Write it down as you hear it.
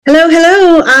Hello,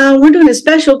 hello. We're doing a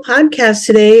special podcast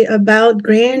today about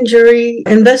grand jury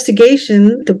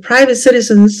investigation to private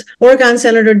citizens. Oregon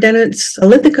Senator Dennis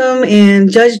Linthicum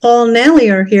and Judge Paul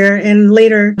Nally are here, and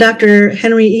later Dr.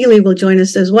 Henry Ely will join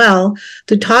us as well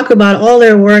to talk about all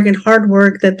their work and hard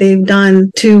work that they've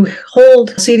done to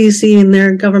hold CDC and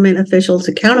their government officials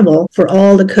accountable for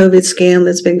all the COVID scam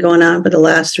that's been going on for the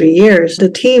last 3 years.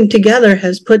 The team together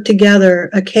has put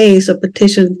together a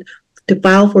petition to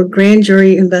file for grand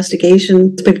jury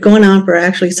investigation. It's been going on for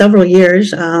actually several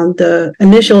years. The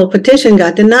initial petition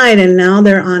got denied, and now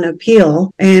they're on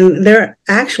appeal. And they're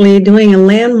actually doing a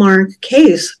landmark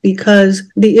case because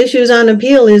the issues on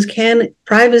appeal is, can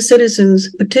private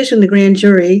citizens petition the grand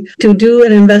jury to do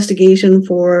an investigation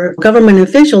for government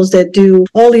officials that do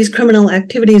all these criminal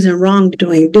activities and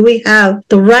wrongdoing? Do we have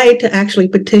the right to actually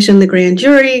petition the grand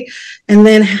jury and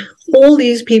then hold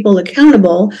these people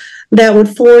accountable that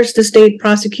would force the state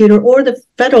prosecutor or the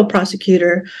federal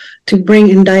prosecutor to bring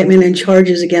indictment and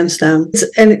charges against them? It's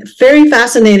a very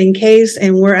fascinating case,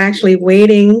 and we're actually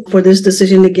waiting for this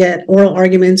decision to get oral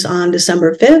arguments on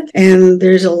December 5th. And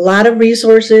there's a lot of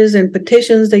resources and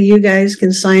petitions that you guys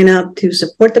can sign up to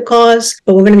support the cause.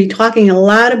 But we're going to be talking a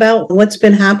lot about what's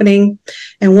been happening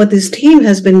and what this team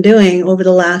has been doing over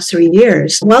the last 3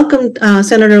 years. Welcome,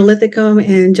 Senator Linthicum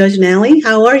and Judge Nally.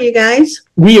 How are you guys?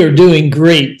 We are doing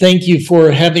great. Thank you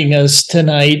for having us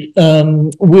tonight.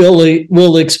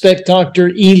 We'll expect Dr.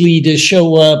 Ely to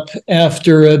show up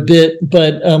after a bit,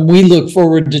 but we look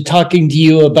forward to talking to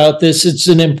you about this. It's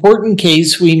an important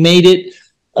case. We made it.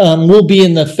 We'll be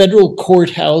in the federal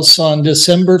courthouse on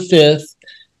December 5th,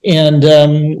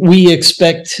 and we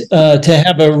expect to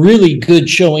have a really good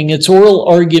showing. It's oral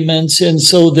arguments, and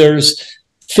so there's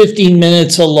 15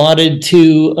 minutes allotted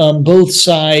to both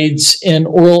sides and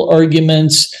oral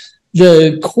arguments.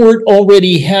 The court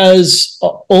already has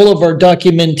all of our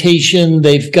documentation.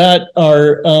 They've got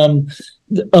our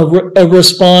a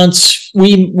response.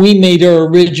 We made our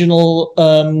original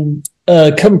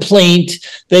complaint.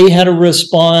 They had a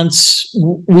response.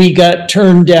 We got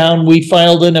turned down. We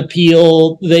filed an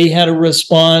appeal. They had a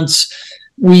response.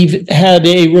 We've had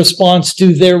a response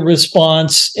to their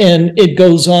response, and it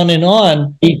goes on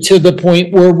to the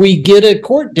point where we get a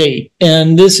court date.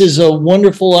 And this is a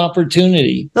wonderful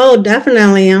opportunity. Oh,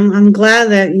 definitely. I'm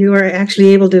glad that you are actually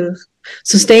able to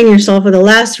sustain yourself for the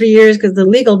last 3 years, because the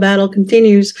legal battle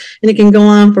continues and it can go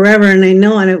on forever. And I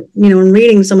know, in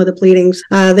reading some of the pleadings,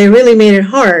 they really made it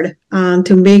hard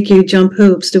to make you jump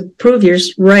hoops to prove your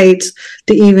rights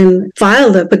to even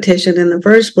file the petition in the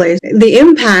first place. The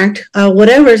impact,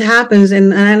 whatever happens,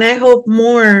 and I hope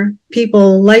more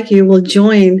people like you will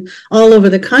join all over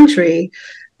the country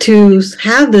to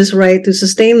have this right, to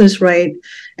sustain this right,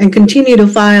 and continue to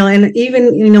file. And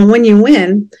even, when you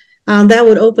win, that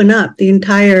would open up the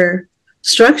entire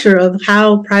structure of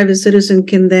how private citizens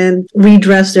can then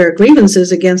redress their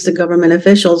grievances against the government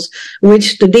officials,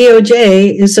 which the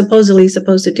DOJ is supposedly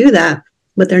supposed to do that,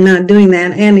 but they're not doing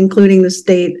that, and including the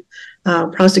state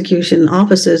prosecution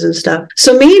offices and stuff.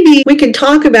 So maybe we could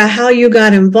talk about how you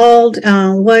got involved,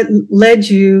 what led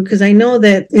you, because I know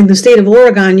that in the state of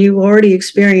Oregon, you've already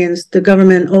experienced the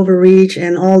government overreach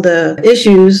and all the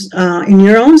issues in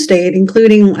your own state,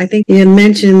 including, I think you had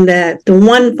mentioned that the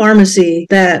one pharmacy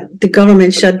that the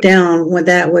government shut down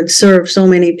that would serve so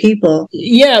many people.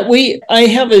 Yeah, I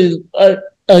have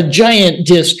a giant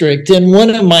district, and one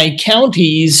of my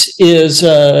counties is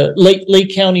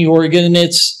Lake County, Oregon.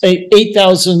 It's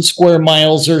 8,000 square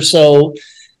miles or so,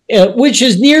 which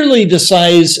is nearly the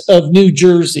size of New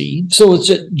Jersey. So it's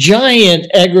a giant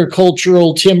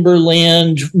agricultural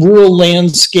timberland, rural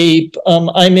landscape.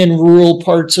 I'm in rural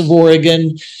parts of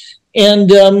Oregon. And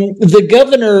the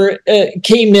governor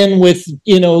came in with,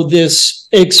 this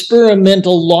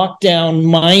experimental lockdown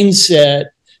mindset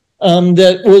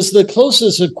that was the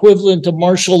closest equivalent to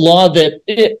martial law that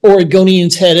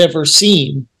Oregonians had ever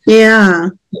seen. Yeah.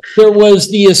 There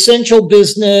was the essential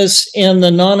business and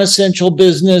the non-essential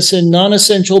business, and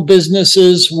non-essential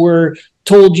businesses were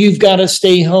told, you've got to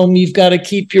stay home, you've got to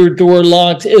keep your door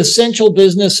locked. Essential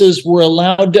businesses were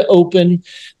allowed to open,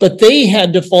 but they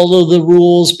had to follow the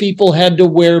rules. People had to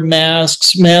wear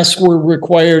masks. Masks were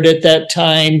required at that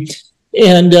time.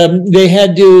 And they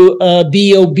had to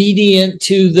be obedient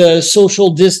to the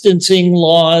social distancing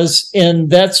laws and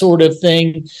that sort of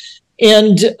thing.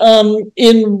 And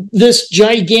in this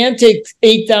gigantic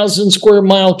 8,000 square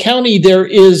mile county, there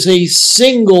is a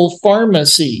single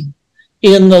pharmacy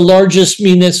in the largest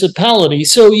municipality.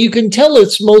 So you can tell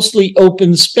it's mostly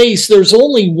open space. There's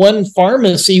only one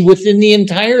pharmacy within the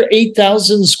entire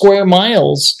 8,000 square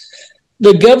miles.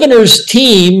 the governor's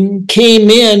team came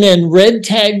in and red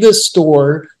tagged the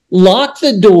store, locked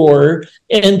the door,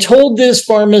 and told this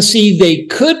pharmacy they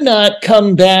could not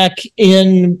come back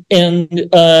in and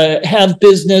have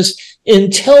business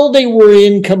until they were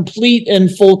in complete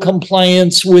and full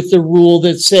compliance with the rule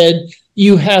that said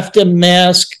you have to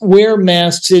wear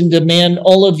masks, and demand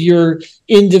all of your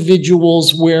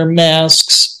individuals wear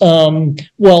masks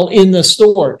while in the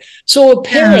store. So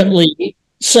apparently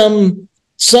some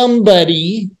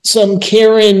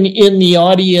Karen in the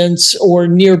audience or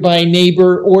nearby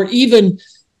neighbor, or even,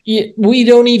 we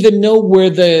don't even know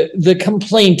where the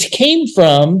complaint came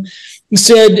from,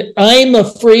 said, I'm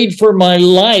afraid for my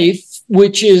life,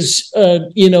 which is, a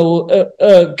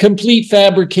complete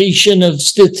fabrication of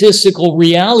statistical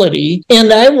reality.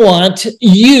 And I want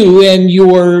you and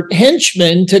your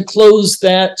henchmen to close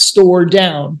that store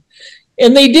down.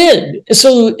 And they did.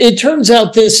 So it turns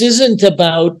out this isn't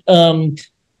about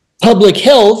public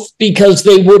health, because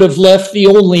they would have left the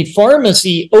only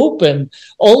pharmacy open.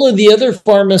 All of the other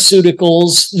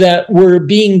pharmaceuticals that were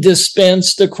being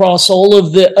dispensed across all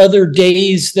of the other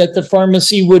days that the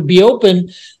pharmacy would be open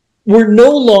were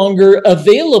no longer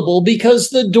available because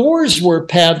the doors were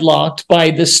padlocked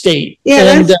by the state.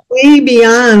 Yeah, and that's way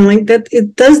beyond like that.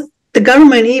 It does the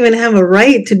government even have a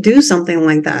right to do something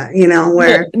like that,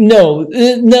 where no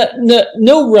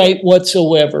right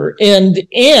whatsoever. And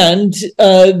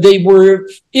they were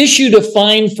issued a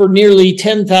fine for nearly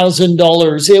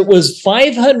 $10,000. It was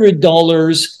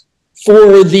 $500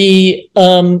 for the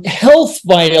health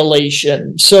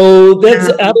violation. So that's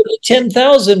out of the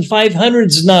 10,000, 500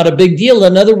 is not a big deal.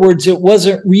 In other words, it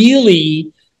wasn't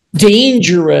really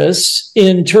dangerous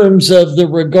in terms of the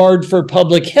regard for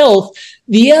public health.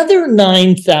 The other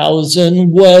 9,000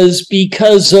 was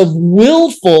because of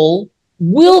willful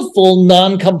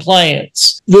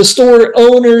non-compliance. The store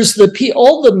owners,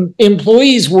 all the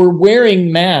employees were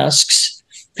wearing masks.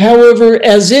 However,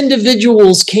 as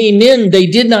individuals came in, they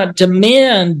did not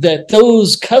demand that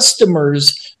those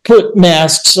customers put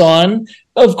masks on.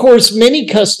 Of course, many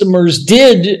customers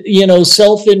did,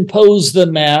 self-impose the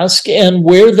mask and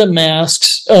wear the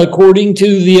masks according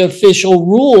to the official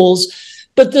rules.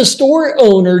 But the store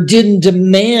owner didn't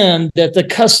demand that the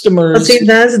customers. Well, see,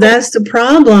 that's the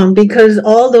problem, because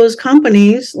all those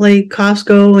companies like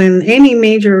Costco and any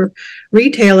major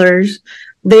retailers,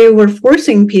 they were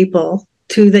forcing people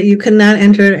that you could not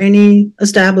enter any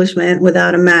establishment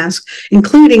without a mask,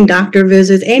 including doctor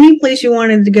visits. Any place you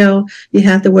wanted to go, you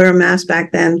had to wear a mask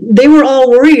back then. They were all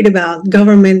worried about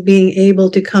government being able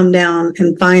to come down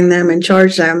and fine them and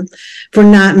charge them for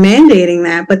not mandating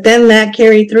that. But then that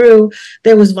carried through.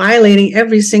 That was violating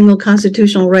every single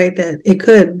constitutional right that it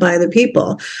could by the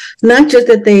people. Not just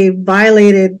that they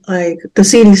violated like the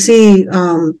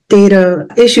CDC data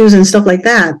issues and stuff like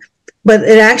that, but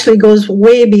it actually goes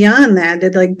way beyond that.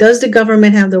 That, like, does the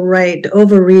government have the right to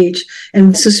overreach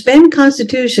and suspend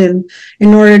Constitution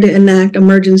in order to enact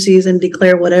emergencies and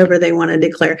declare whatever they want to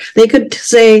declare? They could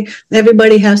say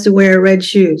everybody has to wear red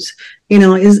shoes.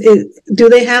 Do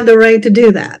they have the right to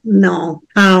do that? No.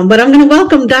 But I'm going to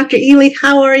welcome Dr. Ely.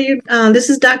 How are you? This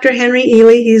is Dr. Henry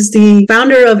Ely. He's the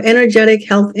founder of Energetic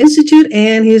Health Institute,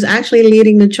 and he's actually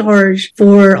leading the charge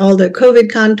for all the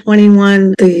COVIDCon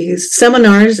 21, the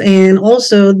seminars, and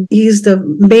also he's the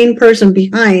main person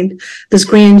behind this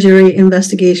grand jury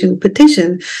investigation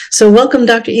petition. So welcome,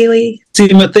 Dr. Ely.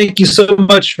 Seema, thank you so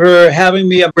much for having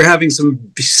me. We're having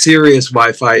some serious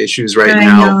Wi-Fi issues right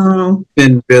now.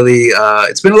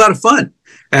 It's been a lot of fun,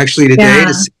 actually, today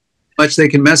to see how much they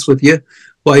can mess with you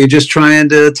while you're just trying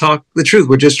to talk the truth.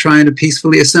 We're just trying to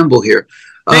peacefully assemble here.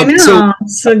 I know.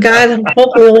 So God,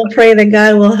 hopefully we'll pray that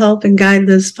God will help and guide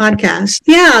this podcast.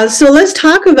 Yeah, so let's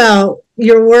talk about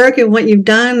your work and what you've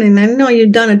done. And I know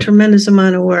you've done a tremendous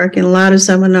amount of work in a lot of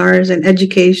seminars and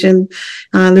education.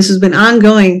 This has been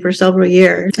ongoing for several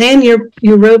years. And you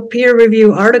wrote peer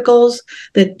review articles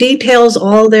that details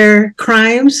all their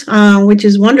crimes, which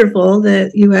is wonderful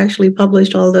that you actually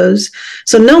published all those.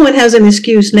 So no one has an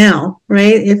excuse now,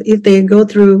 right? If they go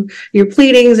through your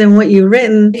pleadings and what you've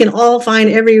written, they can all find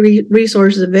every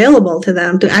resource available to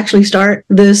them to actually start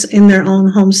this in their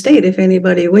own home state if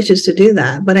anybody wishes to do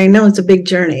that. But I know it's a big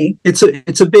journey.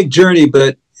 It's a big journey,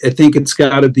 but I think it's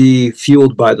got to be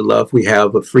fueled by the love we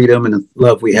have of freedom and the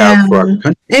love we have for our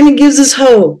country. And it gives us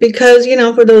hope because,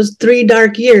 for those 3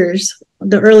 dark years,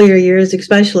 the earlier years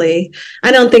especially,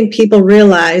 I don't think people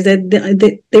realize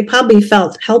that they probably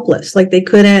felt helpless, like they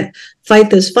couldn't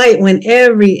fight this fight when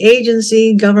every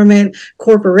agency, government,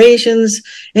 corporations,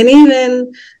 and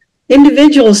even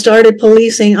individuals started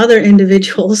policing other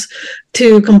individuals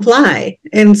to comply.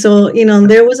 And so,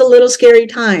 there was a little scary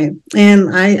time.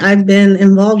 And I've been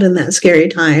involved in that scary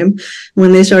time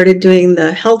when they started doing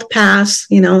the health pass,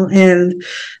 and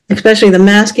especially the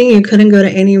masking. You couldn't go to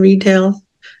any retail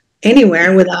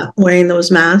anywhere without wearing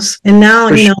those masks. And now,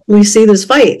 we see this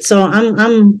fight. So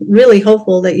I'm really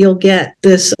hopeful that you'll get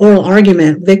this oral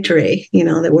argument victory,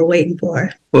 that we're waiting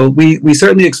for. Well, we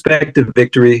certainly expect a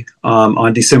victory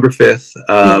on December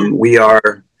 5th. We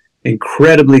are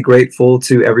incredibly grateful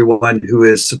to everyone who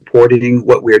is supporting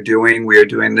what we're doing. We are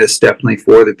doing this definitely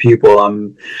for the people.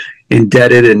 I'm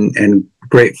indebted and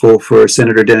grateful for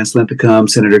Senator Dennis Linthicum,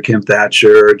 Senator Kim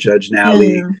Thatcher, Judge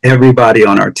Nally, everybody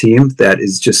on our team that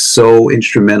is just so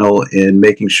instrumental in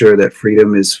making sure that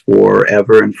freedom is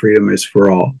forever and freedom is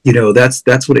for all.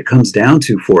 That's what it comes down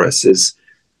to for us is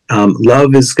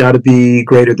love has got to be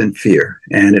greater than fear,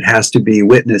 and it has to be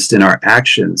witnessed in our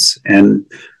actions. And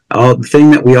the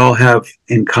thing that we all have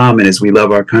in common is we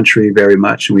love our country very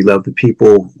much, and we love the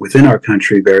people within our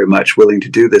country very much, willing to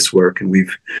do this work. And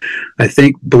we've, I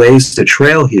think, blazed a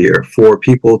trail here for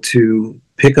people to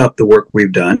pick up the work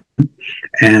we've done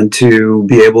and to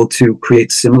be able to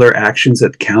create similar actions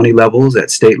at county levels,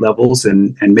 at state levels,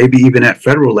 and maybe even at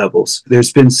federal levels.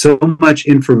 There's been so much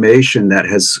information that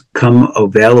has come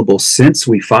available since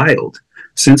we filed.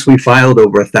 Since we filed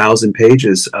over 1,000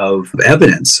 pages of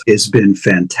evidence, it's been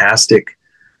fantastic.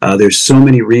 There's so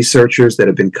many researchers that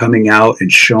have been coming out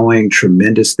and showing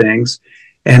tremendous things.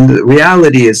 And the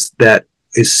reality is that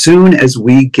as soon as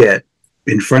we get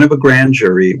in front of a grand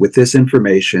jury with this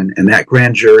information, and that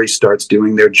grand jury starts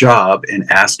doing their job and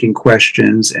asking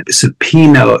questions and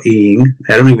subpoenaing,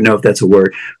 I don't even know if that's a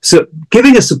word, so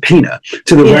giving a subpoena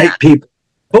to the right people,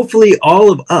 hopefully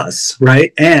all of us,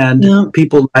 right? And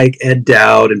people like Ed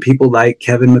Dowd and people like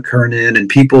Kevin McKernan and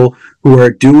people who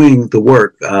are doing the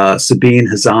work, Sabine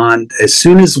Hazan, as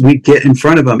soon as we get in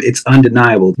front of them, it's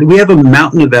undeniable. We have a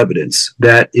mountain of evidence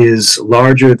that is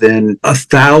larger than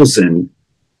 1,000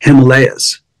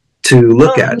 Himalayas to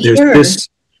look at.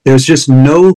 There's just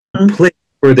no place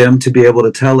for them to be able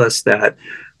to tell us that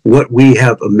what we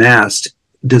have amassed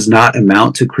does not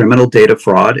amount to criminal data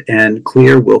fraud and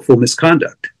clear willful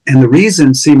misconduct. And the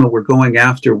reason, Seema, we're going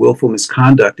after willful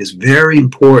misconduct is very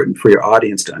important for your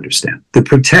audience to understand. The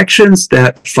protections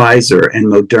that Pfizer and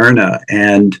Moderna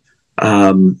and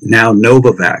now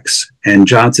Novavax and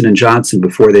Johnson & Johnson,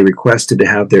 before they requested to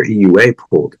have their EUA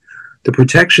pulled, the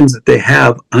protections that they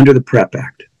have under the PrEP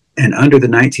Act and under the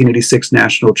 1986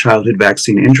 National Childhood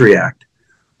Vaccine Injury Act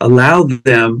allow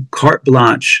them carte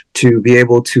blanche to be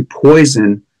able to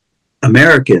poison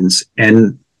Americans,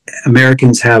 and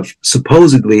Americans have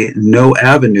supposedly no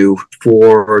avenue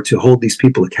to hold these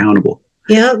people accountable.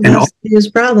 Yeah, that's his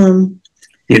problem.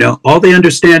 All they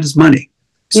understand is money.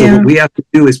 So what we have to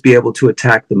do is be able to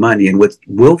attack the money. And what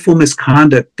willful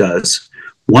misconduct does,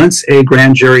 once a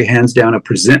grand jury hands down a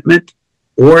presentment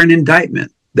or an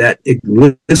indictment that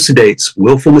elucidates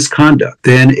willful misconduct,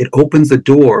 then it opens the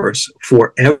doors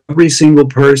for every single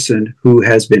person who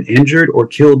has been injured or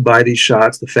killed by these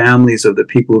shots, the families of the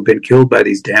people who've been killed by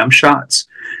these damn shots,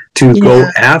 to go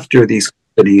after these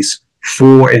companies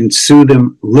and sue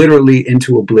them literally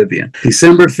into oblivion.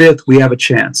 December 5th, we have a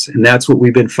chance, and that's what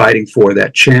we've been fighting for,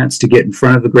 that chance to get in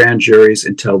front of the grand juries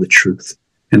and tell the truth.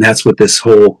 And that's what this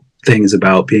whole thing is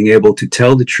about, being able to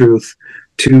tell the truth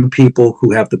to people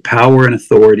who have the power and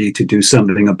authority to do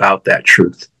something about that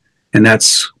truth. And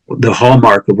that's the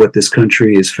hallmark of what this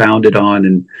country is founded on.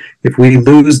 And if we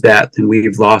lose that, then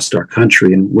we've lost our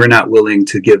country, and we're not willing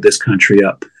to give this country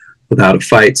up without a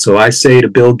fight. So I say to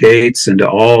Bill Gates and to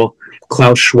all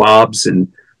Klaus Schwabs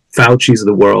and Fauci's of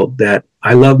the world that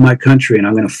I love my country, and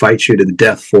I'm going to fight you to the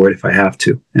death for it if I have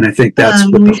to. And I think that's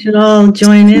what we should all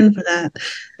join in for that.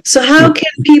 So how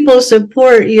can people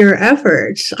support your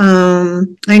efforts?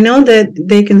 I know that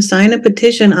they can sign a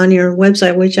petition on your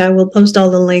website, which I will post all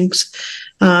the links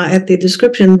at the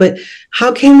description, but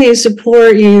how can they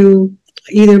support you,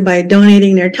 either by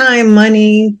donating their time,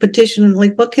 money, petition?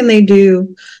 Like, what can they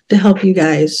do to help you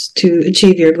guys to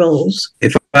achieve your goals?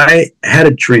 If I had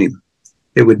a dream,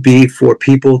 it would be for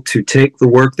people to take the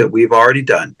work that we've already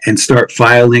done and start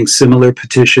filing similar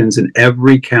petitions in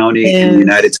every county in the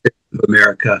United States of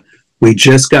America. We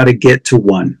just got to get to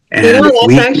one. And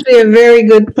that's actually a very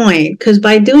good point, because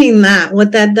by doing that,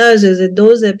 what that does is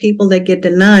those people that get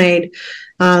denied,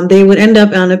 they would end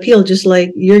up on appeal, just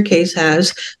like your case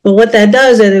has. But what that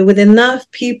does is, with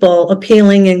enough people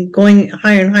appealing and going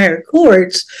higher and higher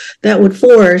courts, that would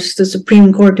force the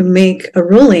Supreme Court to make a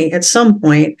ruling at some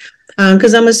point.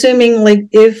 Because I'm assuming, like,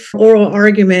 if oral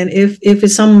argument, if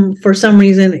it's for some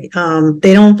reason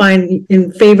they don't find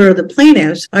in favor of the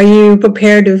plaintiffs, are you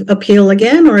prepared to appeal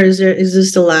again, or is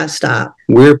this the last stop?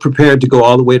 We're prepared to go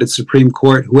all the way to the Supreme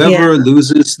Court. Whoever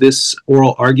loses this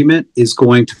oral argument is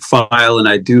going to file, and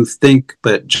I do think,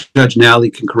 but Judge Nally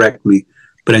can correct me,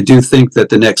 but I do think that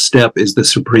the next step is the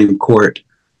Supreme Court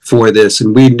for this.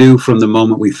 And we knew from the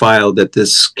moment we filed that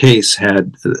this case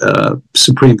had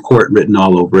Supreme Court written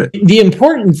all over it. The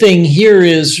important thing here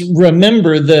is,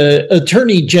 remember, the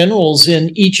attorney generals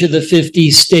in each of the 50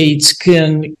 states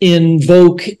can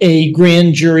invoke a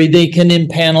grand jury. They can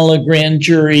impanel a grand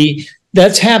jury.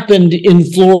 That's happened in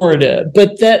Florida,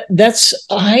 but that's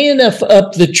high enough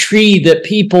up the tree that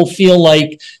people feel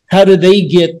like, how do they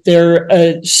get their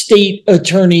state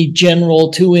attorney general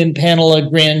to impanel a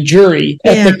grand jury?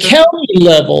 At the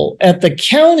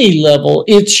county level,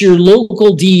 it's your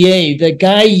local DA, the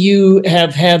guy you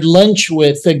have had lunch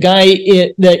with, the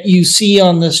guy that you see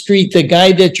on the street, the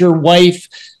guy that your wife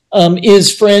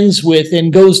is friends with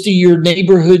and goes to your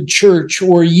neighborhood church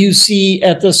or you see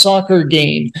at the soccer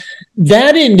game.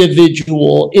 That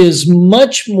individual is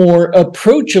much more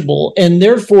approachable. And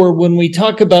therefore, when we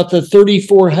talk about the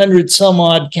 3,400 some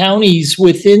odd counties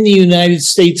within the United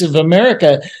States of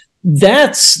America,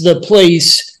 that's the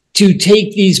place to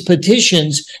take these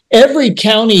petitions. Every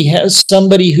county has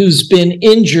somebody who's been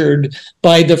injured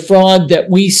by the fraud that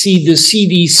we see the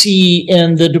CDC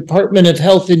and the Department of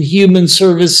Health and Human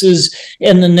Services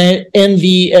and the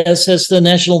NVSS, the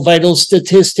National Vital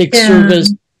Statistics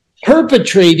Service,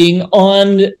 perpetrating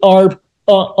on our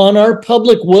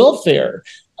public welfare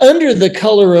under the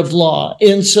color of law.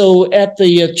 And so at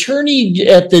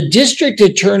the district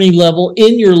attorney level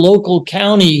in your local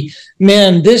county,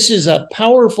 man, this is a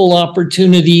powerful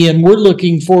opportunity, and we're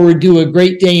looking forward to a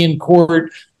great day in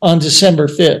court on December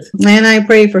 5th. And I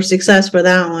pray for success for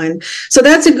that one. So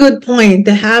that's a good point,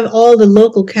 to have all the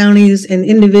local counties and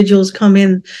individuals come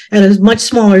in at a much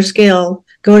smaller scale,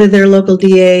 go to their local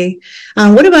DA.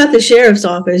 What about the sheriff's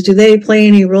office? Do they play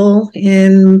any role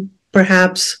in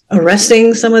perhaps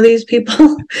arresting some of these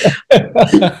people?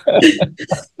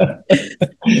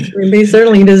 They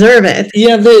certainly deserve it.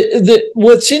 Yeah,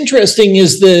 what's interesting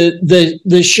is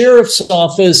the sheriff's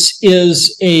office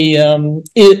is a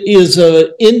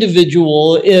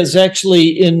individual, is actually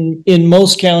in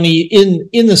most county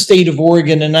in the state of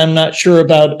Oregon, and I'm not sure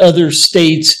about other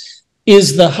states,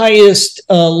 is the highest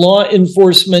law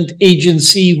enforcement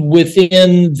agency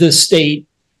within the state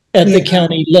at the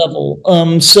county level.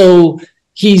 So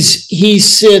he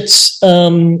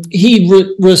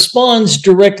responds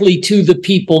directly to the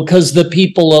people because the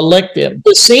people elect him.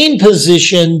 The same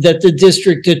position that the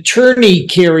district attorney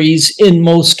carries in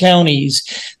most counties.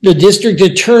 The district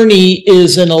attorney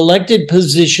is an elected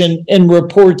position and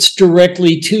reports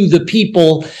directly to the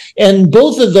people. And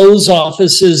both of those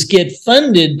offices get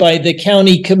funded by the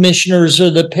county commissioners or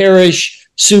the parish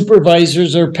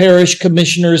supervisors or parish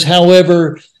commissioners,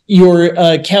 however your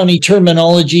county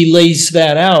terminology lays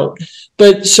that out.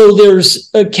 But so there's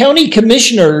county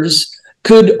commissioners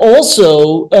could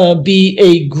also be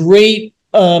a great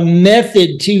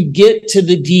method to get to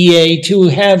the DA to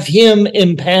have him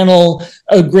impanel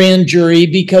a grand jury,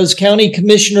 because county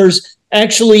commissioners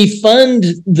actually fund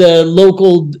the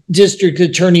local district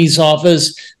attorney's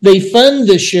office. They fund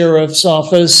the sheriff's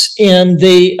office, and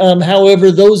they,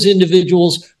 however, those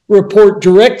individuals report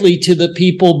directly to the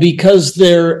people because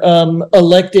they're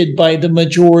elected by the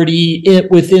majority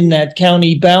within that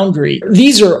county boundary.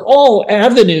 These are all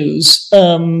avenues.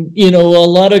 A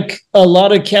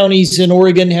lot of counties in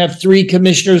Oregon have 3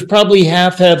 commissioners, probably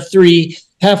half have 3,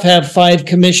 half have 5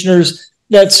 commissioners.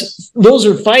 Those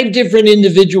are 5 different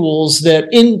individuals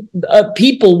that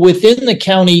people within the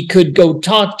county could go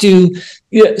talk to,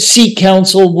 seek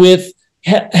counsel with,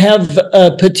 have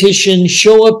a petition,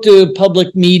 show up to a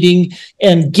public meeting,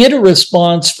 and get a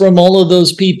response from all of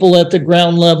those people at the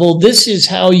ground level. This is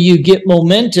how you get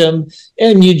momentum,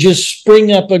 and you just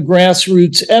spring up a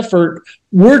grassroots effort.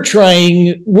 We're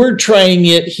trying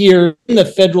it here in the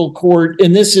federal court,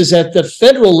 and this is at the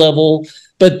federal level,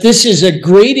 but this is a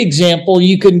great example.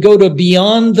 You can go to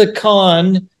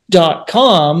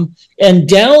beyondthecon.com and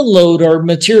download our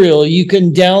material. You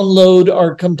can download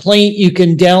our complaint. You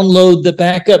can download the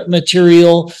backup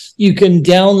material. You can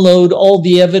download all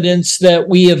the evidence that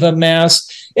we have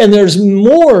amassed. And there's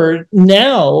more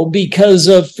now because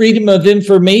of Freedom of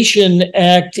Information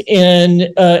Act and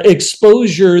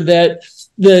exposure that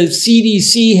the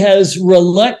CDC has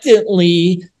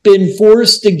reluctantly been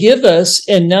forced to give us.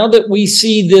 And now that we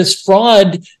see this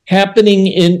fraud happening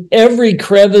in every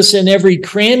crevice and every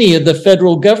cranny of the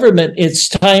federal government. It's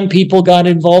time people got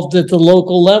involved at the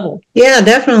local level. Yeah,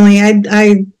 definitely.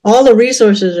 I all the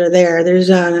resources are there. There's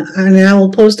and I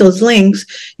will post those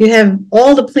links. You have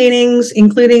all the pleadings,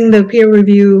 including the peer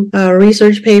review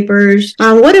research papers.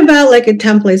 What about like a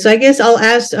template? So I guess I'll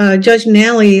ask Judge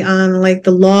Nally on like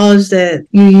the laws that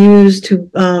you use to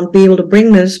be able to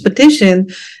bring this petition.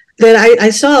 That I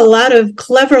saw a lot of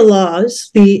clever laws,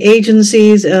 the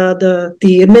agencies,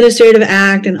 the Administrative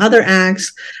Act and other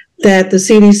acts that the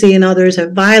CDC and others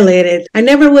have violated. I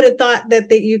never would have thought that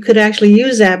you could actually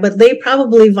use that, but they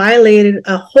probably violated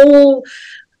a whole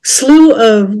slew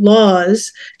of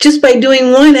laws just by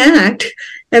doing one act.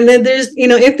 And then there's,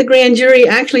 if the grand jury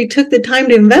actually took the time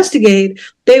to investigate,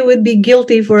 they would be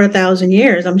guilty for 1,000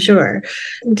 years, I'm sure.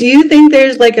 Do you think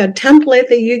there's like a template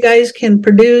that you guys can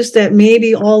produce that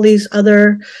maybe all these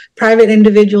other private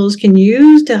individuals can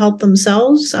use to help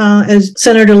themselves? As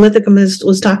Senator Linthicum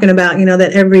was talking about,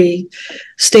 that every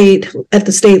state at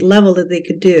the state level that they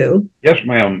could do. Yes,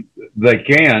 ma'am. They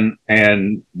can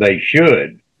and they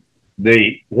should.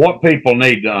 What people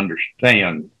need to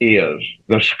understand is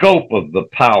the scope of the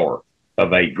power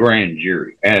of a grand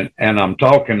jury. And I'm not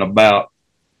talking about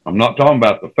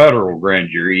the federal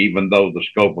grand jury, even though the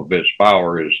scope of its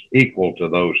power is equal to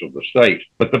those of the states.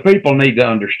 But the people need to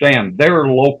understand their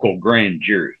local grand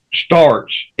jury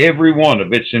starts every one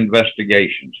of its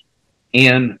investigations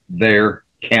in their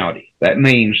county. That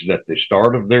means that the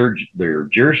start of their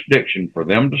jurisdiction for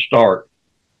them to start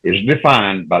is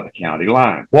defined by the county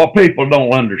line. What people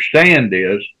don't understand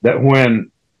is that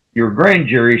when your grand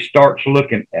jury starts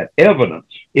looking at evidence,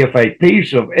 if a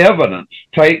piece of evidence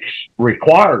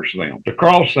requires them to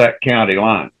cross that county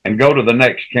line and go to the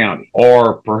next county,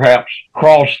 or perhaps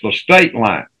cross the state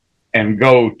line and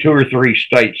go 2 or 3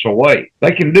 states away,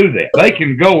 they can do that. They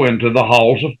can go into the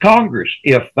halls of Congress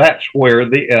if that's where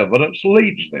the evidence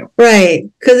leads them. Right,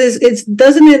 because it's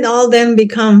doesn't it all then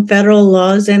become federal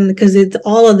laws? And because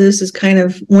all of this is kind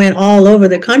of went all over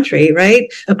the country, right,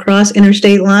 across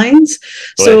interstate lines.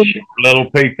 Bless your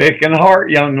little pea-picking heart,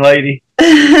 young lady.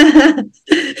 Because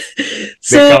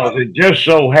it just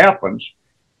so happens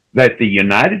that the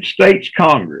United States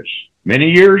Congress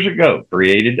many years ago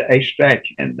created a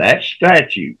statute, and that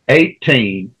statute,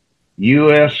 18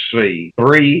 USC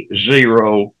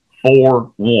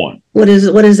 3041. What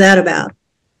is that about?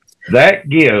 That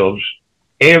gives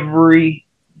every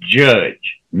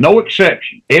judge, no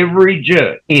exception, every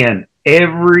judge in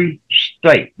every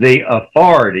state the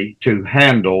authority to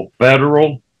handle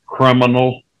federal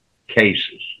criminal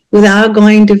cases. Without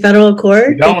going to federal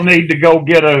court? You don't need to go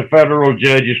get a federal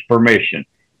judge's permission.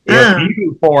 If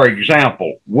you, for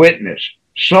example, witness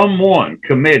someone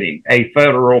committing a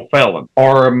federal felon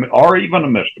or even a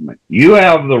misdemeanor, you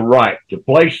have the right to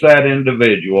place that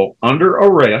individual under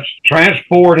arrest,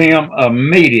 transport him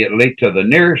immediately to the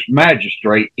nearest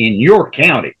magistrate in your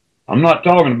county. I'm not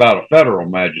talking about a federal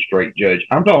magistrate judge.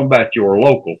 I'm talking about your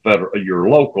local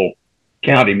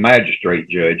county magistrate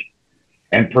judge,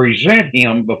 and present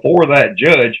him before that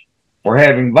judge for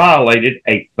having violated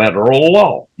a federal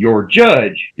law. Your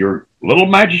judge, your little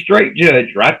magistrate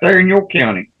judge right there in your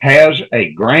county, has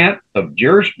a grant of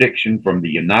jurisdiction from the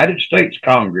United States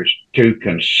Congress to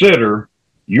consider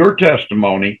your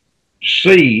testimony,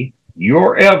 see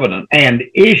your evidence, and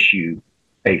issue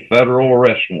a federal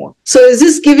arrest warrant. So is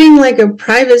this giving like a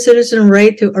private citizen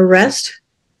right to arrest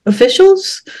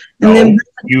officials? And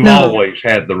you've always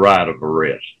had the right of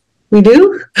arrest. We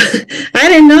do? I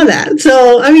didn't know that.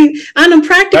 So, I mean, on a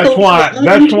practical level,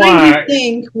 I'm trying to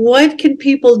think, what can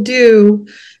people do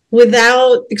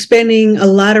without expending a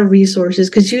lot of resources?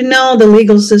 Because the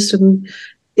legal system,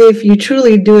 if you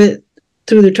truly do it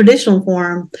through the traditional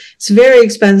form, it's very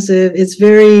expensive. It's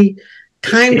very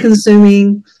time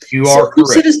consuming. You are correct.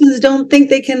 Citizens don't think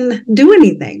they can do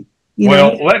anything.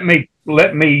 Let me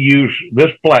use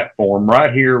this platform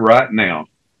right here, right now,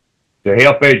 to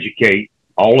help educate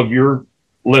all of your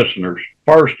listeners.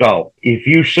 First off, if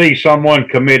you see someone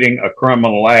committing a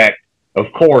criminal act,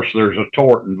 of course there's a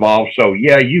tort involved. So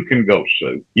yeah, you can go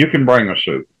sue. You can bring a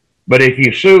suit. But if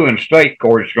you sue in state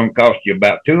court, it's going to cost you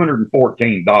about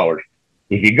 $214.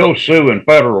 If you go sue in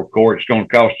federal court, it's going to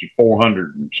cost you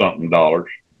 $400 and something.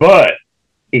 But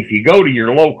if you go to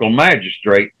your local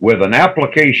magistrate with an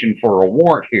application for a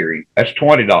warrant hearing, that's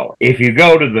 $20. If you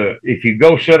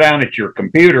go sit down at your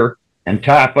computer and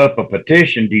type up a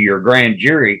petition to your grand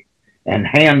jury and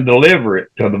hand deliver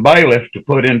it to the bailiff to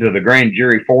put into the grand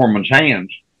jury foreman's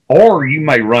hands, or you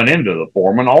may run into the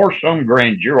foreman or some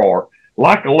grand juror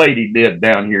like a lady did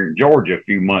down here in Georgia a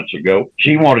few months ago.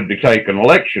 She wanted to take an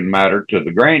election matter to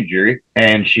the grand jury,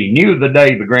 and she knew the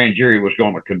day the grand jury was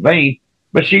going to convene,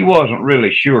 but she wasn't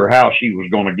really sure how she was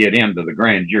going to get into the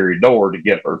grand jury door to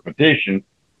get her petition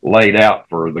laid out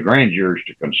for the grand jurors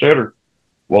to consider.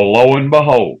 Well, lo and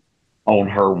behold, on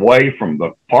her way from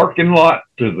the parking lot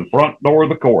to the front door of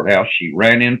the courthouse, she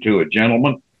ran into a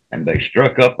gentleman, and they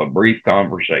struck up a brief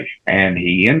conversation. And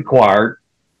he inquired,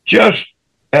 just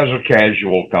as a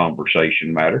casual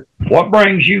conversation matter, "What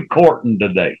brings you courting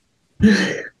today?"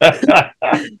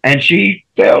 And she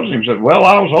tells him, said, "Well,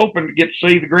 I was hoping to get to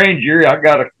see the grand jury. I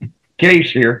got a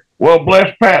case here." "Well,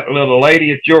 bless Pat, little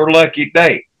lady, it's your lucky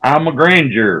day. I'm a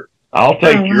grand juror. I'll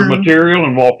take your material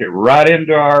and walk it right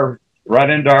into our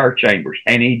chambers."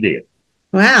 And he did.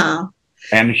 Wow.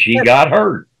 And she got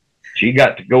heard. She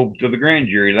got to go to the grand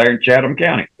jury there in Chatham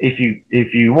County. If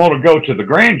you want to go to the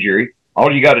grand jury,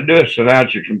 all you got to do is sit down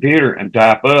at your computer and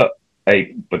type up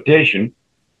a petition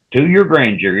to your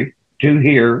grand jury to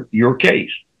hear your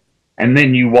case. And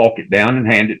then you walk it down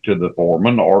and hand it to the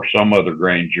foreman or some other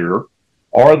grand juror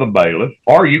or the bailiff,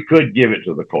 or you could give it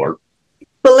to the clerk.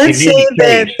 But let's say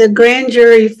that the grand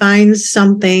jury finds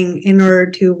something in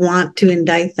order to want to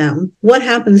indict them. What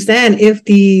happens then if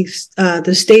the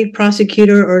state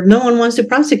prosecutor or no one wants to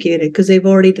prosecute it because they've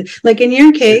already, like in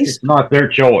your case? It's not their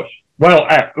choice. Well,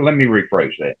 let me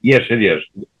rephrase that. Yes, it is.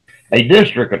 A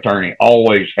district attorney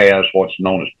always has what's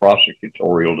known as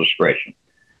prosecutorial discretion.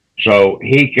 So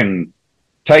he can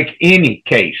take any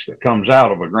case that comes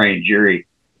out of a grand jury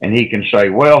and he can say,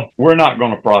 "Well, we're not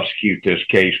going to prosecute this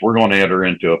case. We're going to enter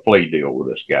into a plea deal with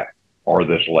this guy or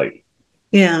this lady."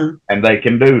 Yeah. And they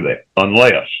can do that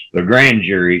unless the grand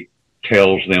jury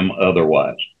tells them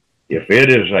otherwise. If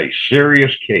it is a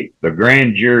serious case, the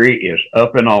grand jury is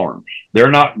up in arms.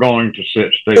 They're not going to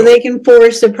sit still. So they can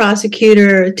force the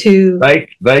prosecutor to... They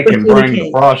can bring the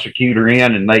prosecutor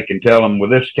in and they can tell them, "Well,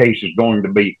 this case is going to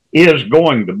be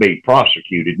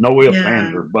prosecuted. No ifs,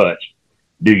 ands, or buts.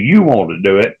 Do you want to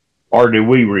do it, or do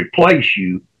we replace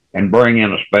you and bring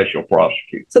in a special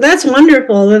prosecutor?" So that's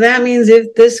wonderful. That means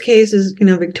if this case is,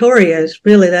 victorious,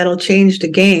 really that'll change the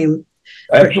game.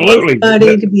 Absolutely. For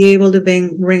everybody to be able to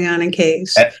bring on a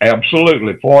case.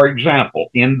 Absolutely. For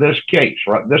example, in this case,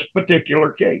 right, this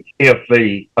particular case, if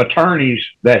the attorneys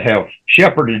that have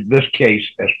shepherded this case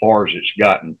as far as it's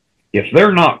gotten, if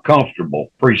they're not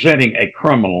comfortable presenting a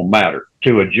criminal matter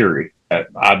to a jury,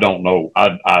 I don't know.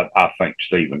 I think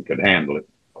Stephen could handle it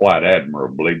quite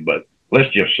admirably, but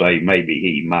let's just say maybe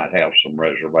he might have some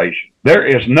reservation. There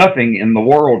is nothing in the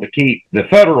world to keep the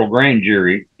federal grand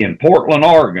jury in Portland,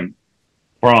 Oregon,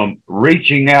 from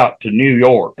reaching out to New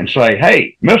York and say,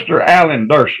 "Hey, Mr. Alan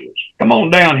Dershowitz, come on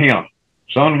down here.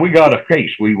 Son, we got a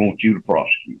case we want you to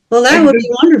prosecute." Well, that would be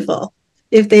wonderful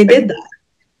if they did that.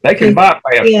 They can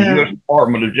bypass the U.S.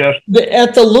 Department of Justice.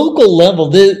 At the local level,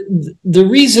 the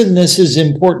reason this is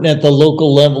important at the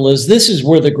local level is this is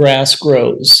where the grass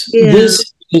grows. Yeah. This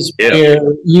is where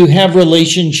you have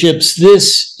relationships.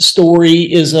 This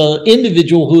story is an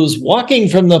individual who's walking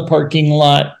from the parking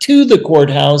lot to the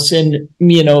courthouse and,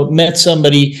 met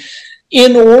somebody.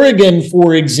 In Oregon,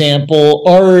 for example,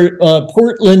 our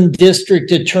Portland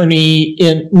district attorney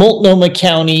in Multnomah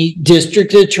County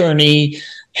district attorney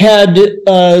had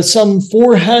some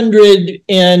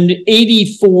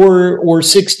 484 or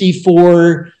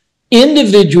 64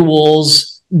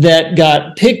 individuals that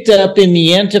got picked up in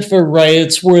the Antifa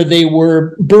riots where they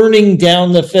were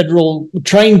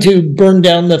trying to burn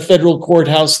down the federal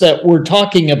courthouse that we're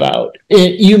talking about.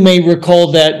 You may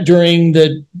recall that during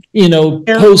the,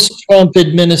 post-Trump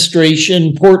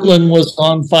administration, Portland was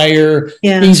on fire.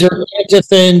 Yeah. These are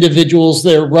Antifa individuals,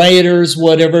 they're rioters,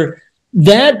 whatever.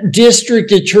 That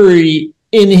district attorney,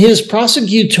 in his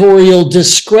prosecutorial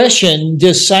discretion,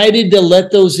 decided to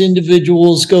let those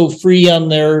individuals go free on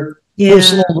their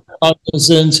personal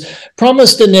recognizance,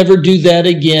 promised to never do that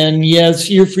again. Yes,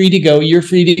 you're free to go,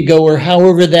 or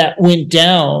however that went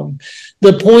down.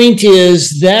 The point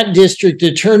is that district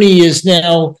attorney is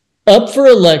now up for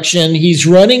election. He's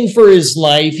running for his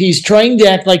life. He's trying to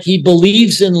act like he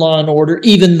believes in law and order,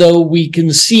 even though we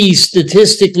can see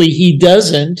statistically he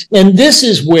doesn't. And this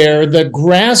is where the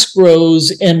grass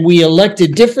grows, and we elect a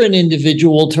different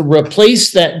individual to replace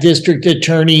that district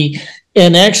attorney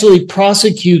and actually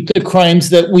prosecute the crimes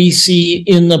that we see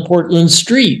in the Portland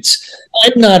streets.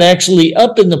 I'm not actually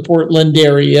up in the Portland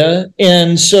area,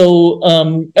 and so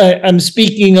I'm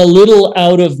speaking a little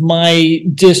out of my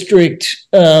district,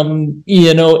 and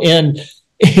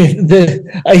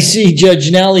I see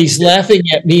Judge Nally's laughing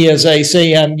at me as I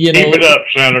say I'm, Keep it up,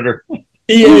 Senator.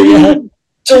 Yeah.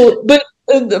 So, but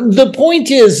the point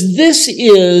is, this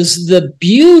is the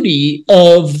beauty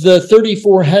of the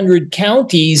 3,400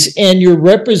 counties and your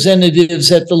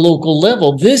representatives at the local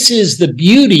level. This is the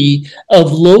beauty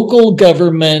of local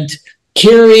government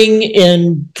carrying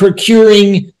and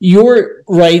procuring your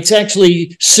rights,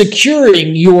 actually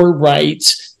securing your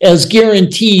rights as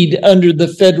guaranteed under the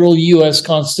federal U.S.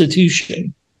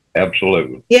 Constitution.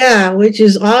 Absolutely. Yeah, which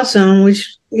is awesome,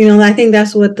 which, I think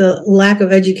that's what the lack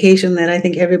of education that I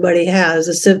think everybody has,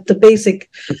 the basic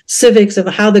civics of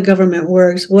how the government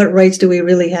works, what rights do we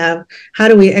really have, how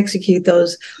do we execute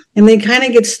those? And they kind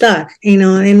of get stuck,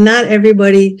 and not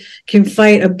everybody can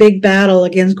fight a big battle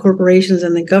against corporations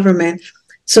and the government.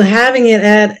 So having it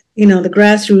at, the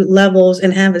grassroots levels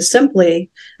and have it simply,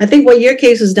 I think what your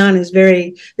case has done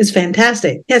is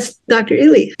fantastic. Yes, Dr.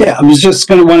 Ely. Yeah, I was just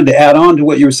wanted to add on to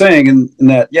what you were saying, and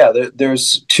that,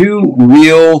 there's two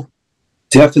real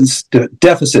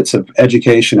deficits of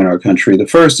education in our country. The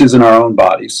first is in our own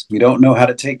bodies. We don't know how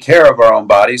to take care of our own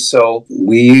bodies, so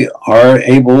we are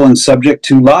able and subject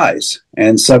to lies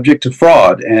and subject to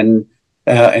fraud, and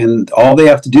all they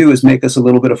have to do is make us a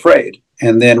little bit afraid,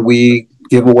 and then we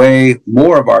give away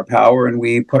more of our power and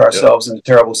we put ourselves in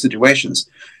terrible situations.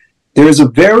 There's a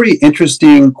very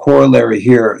interesting corollary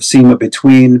here, Seema,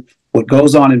 between what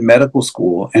goes on in medical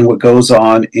school and what goes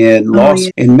on in law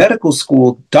school. In medical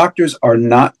school, doctors are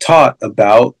not taught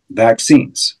about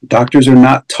vaccines. Doctors are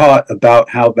not taught about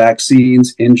how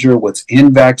vaccines injure, what's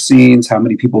in vaccines, how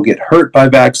many people get hurt by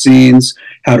vaccines,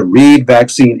 how to read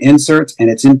vaccine inserts, and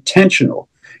it's intentional.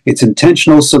 It's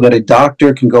intentional so that a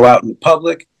doctor can go out in the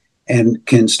public and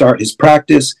can start his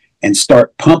practice and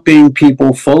start pumping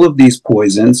people full of these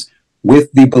poisons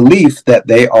with the belief that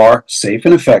they are safe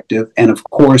and effective, and of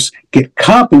course get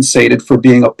compensated for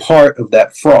being a part of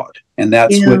that fraud. And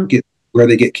that's where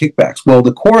they get kickbacks. Well,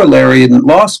 the corollary in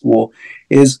law school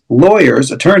is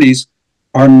lawyers, attorneys,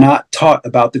 are not taught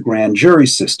about the grand jury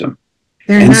system.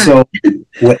 So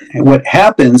what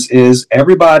happens is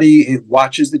everybody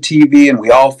watches the TV, and we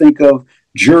all think of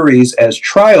juries as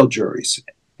trial juries.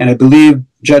 And I believe,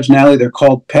 Judge Nally, they're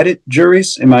called petit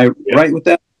juries. Am I right with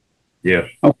that? Yes.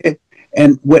 Okay.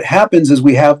 And what happens is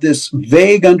we have this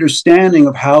vague understanding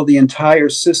of how the entire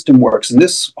system works. And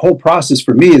this whole process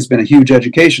for me has been a huge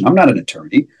education. I'm not an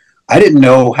attorney. I didn't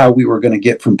know how we were going to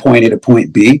get from point A to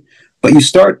point B. But you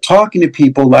start talking to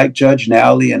people like Judge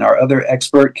Nally and our other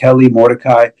expert, Kelly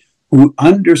Mordecai, who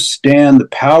understand the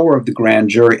power of the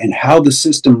grand jury and how the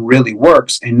system really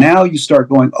works. And now you start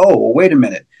going, oh, well, wait a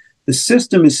minute. The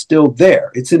system is still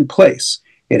there. It's in place.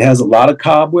 It has a lot of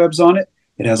cobwebs on it.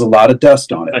 It has a lot of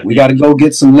dust on it. We got to go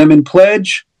get some lemon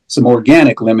pledge, some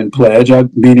organic lemon pledge,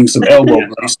 meaning some elbow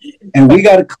grease. And we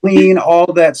got to clean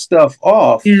all that stuff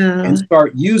off and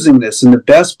start using this. And the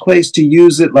best place to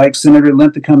use it, like Senator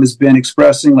Linthicum has been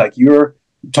expressing, like you're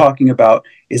talking about,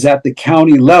 is at the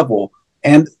county level.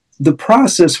 And the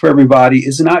process for everybody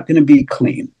is not going to be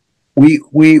clean.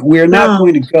 We're not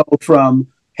going to go from,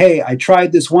 hey, I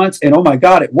tried this once and oh my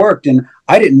God, it worked. And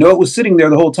I didn't know it was sitting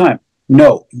there the whole time.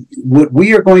 No, what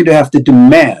we are going to have to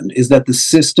demand is that the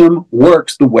system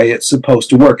works the way it's supposed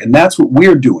to work. And that's what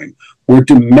we're doing. We're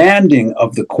demanding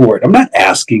of the court. I'm not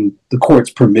asking the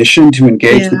court's permission to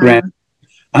engage the grand.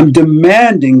 I'm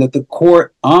demanding that the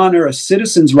court honor a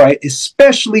citizen's right,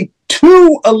 especially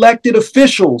two elected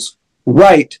officials'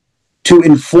 right to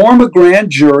inform a grand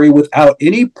jury without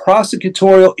any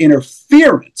prosecutorial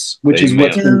interference, which is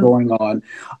what's been going on,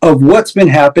 of what's been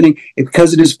happening,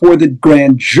 because it is for the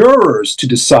grand jurors to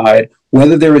decide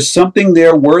whether there is something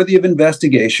there worthy of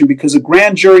investigation, because a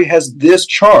grand jury has this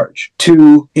charge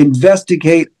to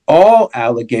investigate all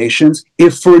allegations,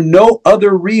 if for no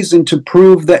other reason to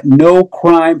prove that no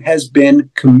crime has been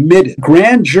committed.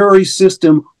 Grand jury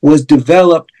system was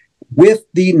developed with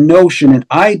the notion and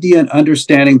idea and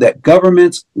understanding that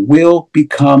governments will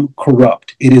become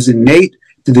corrupt. It is innate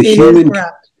to the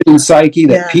human psyche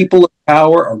that people of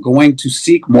power are going to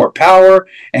seek more power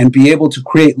and be able to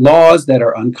create laws that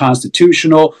are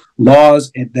unconstitutional, laws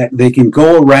that they can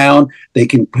go around, they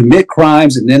can commit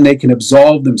crimes, and then they can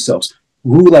absolve themselves.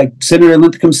 Who, like Senator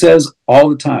Linthicum says all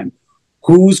the time,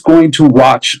 who's going to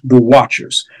watch the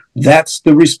watchers? That's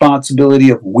the responsibility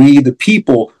of we, the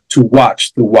people, to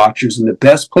watch the watchers. And the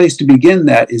best place to begin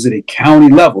that is at a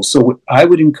county level. So what I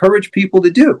would encourage people to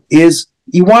do is,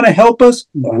 you want to help us?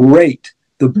 Great.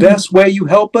 The best way you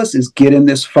help us is get in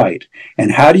this fight.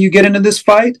 And how do you get into this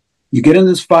fight? You get in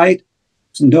this fight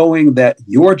knowing that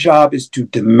your job is to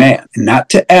demand, not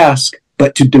to ask,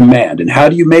 but to demand. And how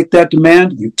do you make that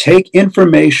demand? You take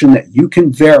information that you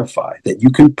can verify, that you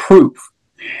can prove.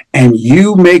 and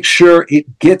you make sure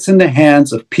it gets in the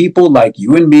hands of people like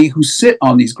you and me who sit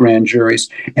on these grand juries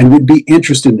and would be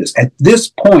interested in this. At this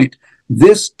point,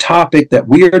 this topic that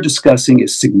we are discussing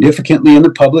is significantly in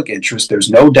the public interest. There's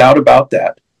no doubt about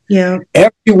that. Yeah.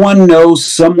 Everyone knows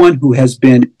someone who has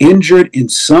been injured in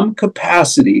some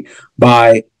capacity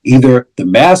by either the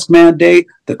mask mandate,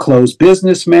 the closed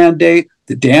business mandate,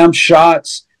 the damn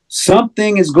shots.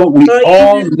 Something is going, we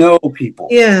all know people.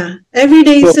 Yeah.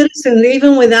 Everyday citizens,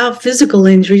 even without physical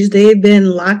injuries, they've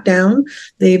been locked down.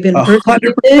 They've been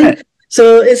persecuted. 100%.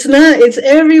 So it's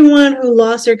everyone who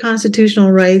lost their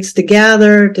constitutional rights to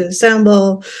gather, to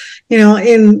assemble,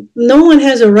 and no one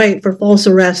has a right for false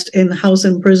arrest and house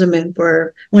imprisonment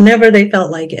for whenever they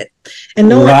felt like it. And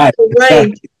no one has a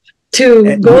right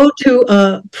to go to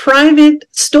a private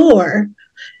store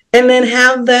and then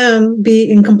have them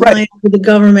be in compliance with the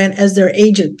government as their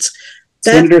agents.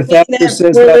 Senator Thatcher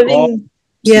says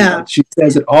that she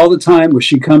says it all the time where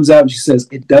she comes out and she says,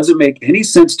 it doesn't make any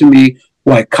sense to me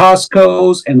why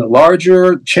Costco's and the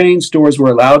larger chain stores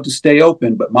were allowed to stay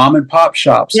open, but mom and pop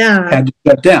shops had to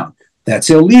shut down.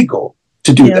 That's illegal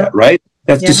to do that, right?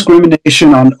 That's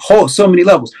discrimination on so many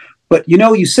levels. But,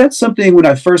 you said something when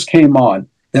I first came on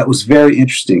that was very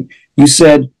interesting. You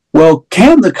said, well,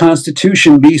 can the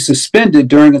Constitution be suspended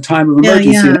during a time of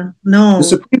emergency? No. The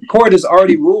Supreme Court has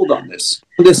already ruled on this.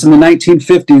 This in the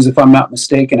 1950s, if I'm not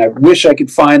mistaken. I wish I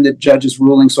could find the judge's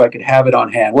ruling so I could have it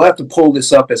on hand. We'll have to pull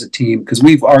this up as a team because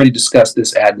we've already discussed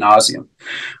this ad nauseum.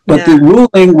 But the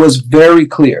ruling was very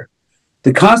clear.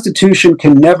 The Constitution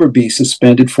can never be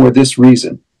suspended for this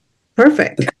reason.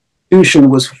 Perfect. The Constitution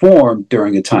was formed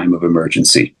during a time of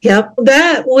emergency. Yep.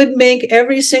 That would make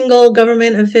every single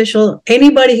government official,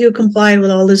 anybody who complied with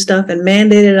all this stuff and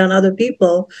mandated on other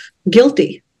people,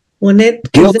 guilty. Wouldn't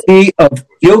it?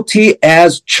 Guilty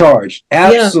as charged.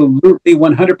 Absolutely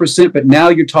 100%. But now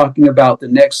you're talking about the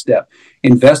next step.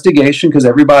 Investigation, because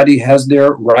everybody has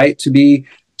their right to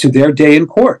their day in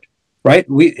court, right?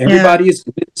 Everybody is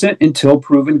innocent until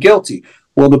proven guilty.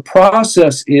 Well, the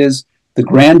process is the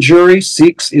grand jury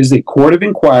is a court of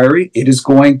inquiry. It is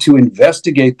going to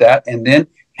investigate that and then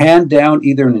hand down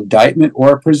either an indictment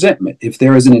or a presentment. If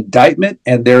there is an indictment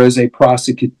and there is a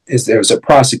prosecution,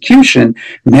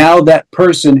 now that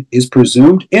person is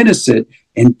presumed innocent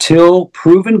until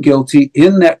proven guilty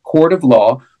in that court of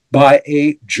law by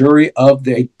a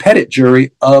pettit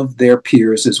jury of their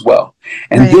peers as well.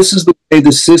 And this is the way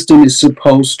the system is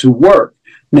supposed to work.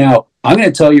 Now, I'm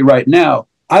going to tell you right now,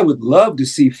 I would love to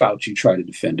see Fauci try to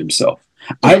defend himself.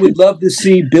 I would love to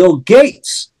see Bill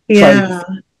Gates try to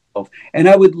defend himself. And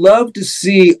I would love to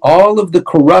see all of the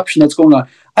corruption that's going on.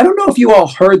 I don't know if you all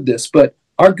heard this, but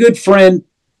our good friend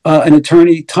and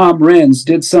attorney Tom Renz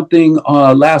did something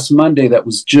last Monday that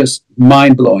was just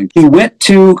mind-blowing. He went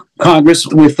to Congress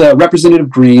with Representative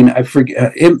Green. I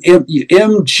forget,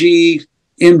 MG,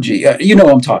 you know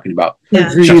what I'm talking about. Yeah.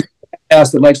 She's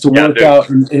that likes to work out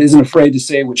and isn't afraid to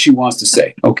say what she wants to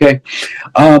say. Okay.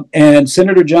 And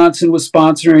Senator Johnson was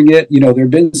sponsoring it. There have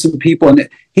been some people, and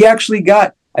he actually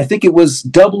got, I think it was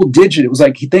double digit. It was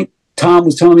like, Tom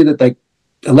was telling me that like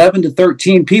 11 to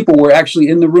 13 people were actually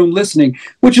in the room listening,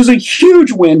 which is a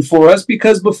huge win for us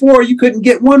because before you couldn't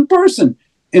get one person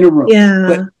in a room. Yeah.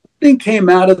 But something came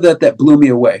out of that blew me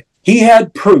away. He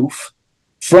had proof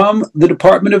from the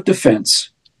Department of Defense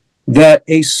that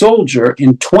a soldier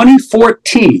in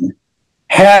 2014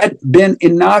 had been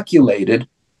inoculated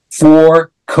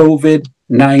for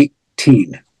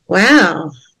COVID-19.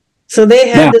 Wow. So they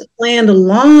had this planned a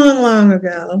long, long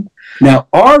ago. Now,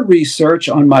 our research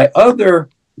on my other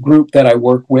group that I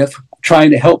work with,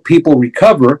 trying to help people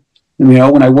recover,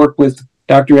 when I work with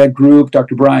Dr. Ed Group,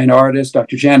 Dr. Brian Artis,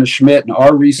 Dr. Janice Schmidt, and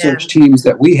our research teams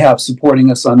that we have supporting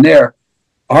us on there,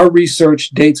 our research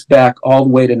dates back all the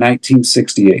way to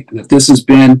 1968, that this has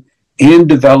been in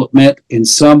development in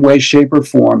some way, shape, or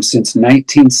form since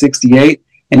 1968.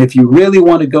 And if you really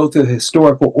want to go through the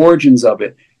historical origins of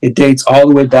it, it dates all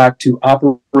the way back to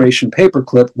Operation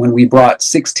Paperclip when we brought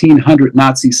 1,600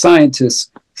 Nazi scientists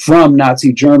from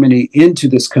Nazi Germany into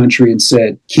this country and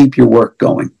said, keep your work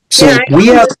going. So we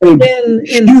have been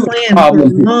in plan for a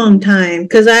long time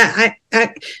because I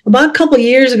about a couple of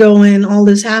years ago when all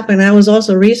this happened, I was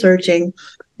also researching,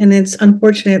 and it's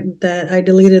unfortunate that I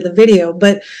deleted the video,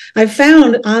 but I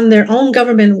found on their own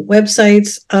government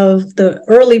websites of the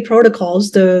early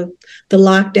protocols, the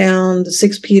lockdown, the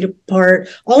 6 feet apart,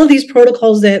 all of these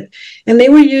protocols and they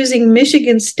were using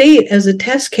Michigan State as a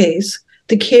test case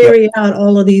to carry out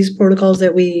all of these protocols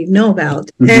that we know about.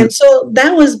 Mm-hmm. And so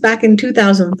that was back in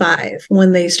 2005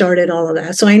 when they started all of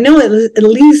that. So I know at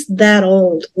least that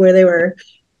old where they were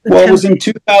Well, it was in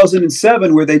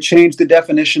 2007 where they changed the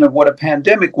definition of what a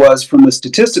pandemic was from the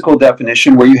statistical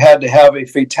definition, where you had to have a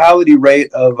fatality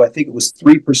rate of, I think it was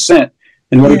 3%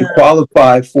 in order to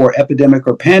qualify for epidemic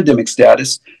or pandemic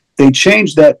status. They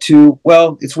changed that to,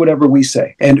 well, it's whatever we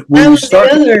say. And when you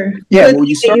start,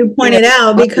 you pointed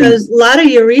out, because a lot of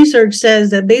your research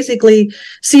says that basically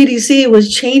CDC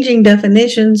was changing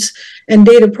definitions and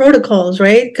data protocols,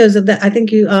 right? Because of that, I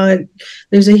think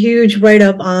there's a huge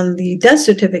write-up on the death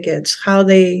certificates, how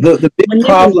they... The big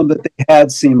problem that they had,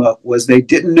 Seema, was they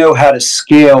didn't know how to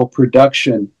scale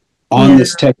production on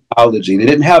this technology. They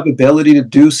didn't have ability to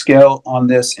do scale on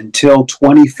this until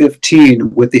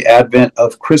 2015 with the advent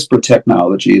of CRISPR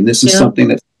technology. And this is something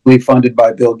that's funded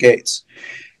by Bill Gates.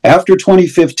 After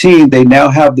 2015, they now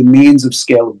have the means of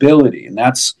scalability, and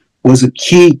that's was a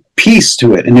key piece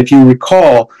to it. And if you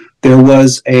recall, there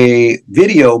was a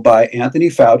video by Anthony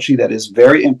Fauci that is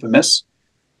very infamous,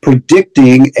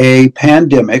 predicting a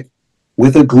pandemic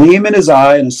with a gleam in his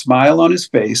eye and a smile on his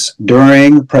face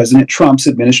during President Trump's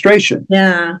administration.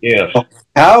 Yeah. Yes.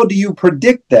 How do you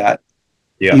predict that?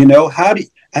 Yeah. You know, how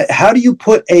do you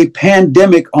put a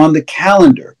pandemic on the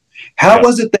calendar? How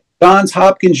was it that Johns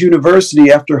Hopkins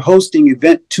University, after hosting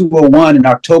Event 201 in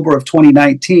October of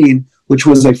 2019, which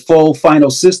was a full final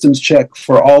systems check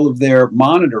for all of their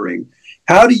monitoring,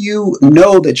 how do you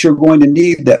know that you're going to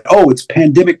need that? Oh, it's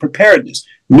pandemic preparedness.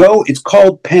 No, it's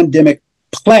called pandemic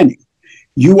planning.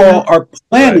 You all are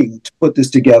planning to put this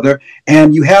together,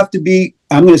 and you have to be,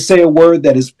 I'm going to say a word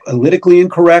that is politically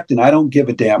incorrect, and I don't give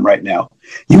a damn right now.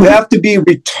 You have to be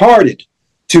retarded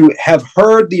to have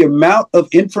heard the amount of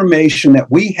information that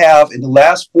we have in the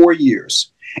last 4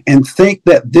 years and think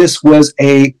that this was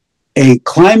a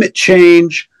climate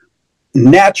change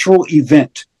natural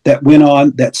event that went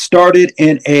on, that started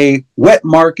in a wet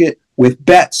market with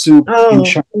bat soup in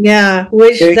China. Yeah,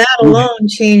 which that alone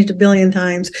changed a billion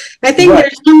times. I think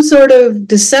there's some sort of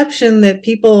deception that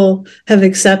people have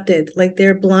accepted, like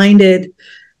they're blinded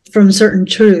from certain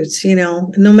truths, you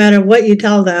know, no matter what you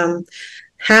tell them,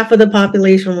 half of the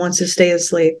population wants to stay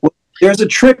asleep. Well, there's a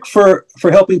trick for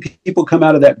helping people come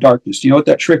out of that darkness. Do you know what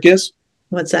that trick is?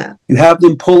 What's that? You have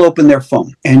them pull open their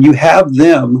phone and you have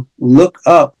them look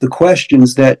up the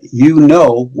questions that you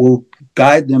know will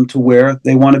guide them to where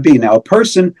they want to be. Now, a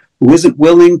person who isn't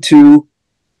willing to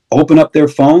open up their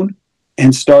phone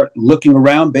and start looking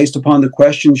around based upon the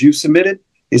questions you submitted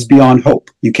is beyond hope.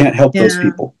 You can't help those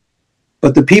people.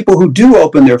 But the people who do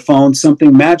open their phones,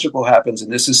 something magical happens,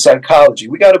 and this is psychology.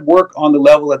 We got to work on the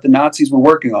level that the Nazis were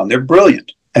working on. They're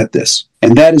brilliant at this,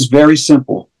 and that is very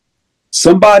simple.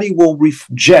 Somebody will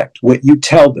reject what you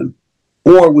tell them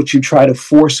or what you try to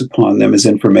force upon them as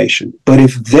information. But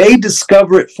if they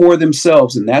discover it for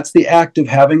themselves, and that's the act of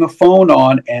having a phone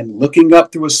on and looking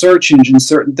up through a search engine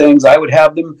certain things, I would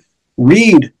have them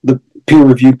read the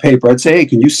peer-reviewed paper. I'd say, hey,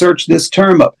 can you search this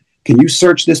term up? Can you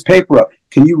search this paper up?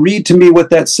 Can you read to me what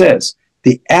that says?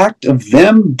 The act of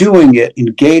them doing it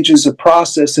engages a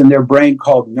process in their brain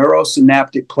called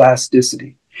neurosynaptic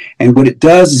plasticity. And what it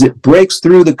does is it breaks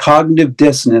through the cognitive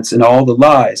dissonance and all the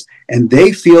lies. And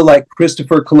they feel like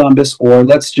Christopher Columbus, or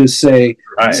let's just say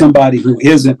somebody who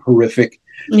isn't horrific,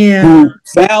 who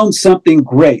found something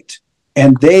great.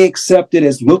 And they accept it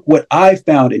as, look what I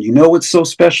found. And you know what's so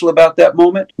special about that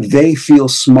moment? They feel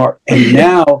smart. And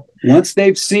now, once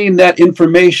they've seen that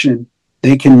information,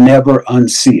 they can never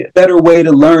unsee it. Better way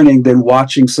to learning than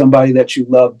watching somebody that you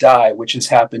love die, which has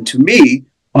happened to me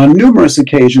on numerous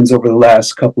occasions over the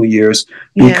last couple of years,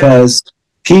 because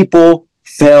people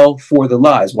fell for the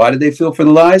lies. Why did they fall for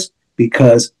the lies?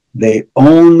 Because they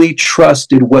only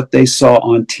trusted what they saw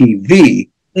on TV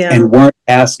and weren't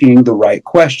asking the right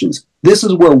questions. This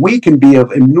is where we can be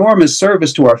of enormous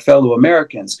service to our fellow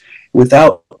Americans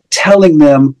without telling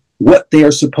them what they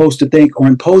are supposed to think or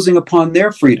imposing upon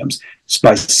their freedoms. It's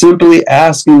by simply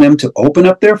asking them to open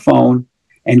up their phone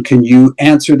and, can you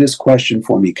answer this question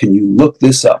for me? Can you look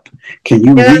this up? Can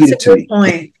you read it to me?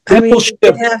 Point. I mean,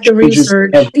 you have to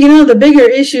research. You know, the bigger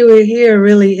issue here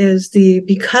really is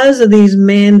because of these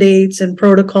mandates and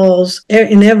protocols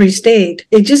in every state,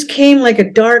 it just came like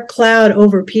a dark cloud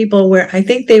over people where I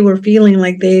think they were feeling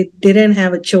like they didn't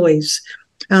have a choice.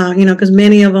 You know, because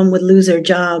many of them would lose their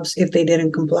jobs if they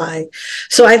didn't comply.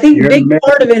 So I think a big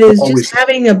part of it is just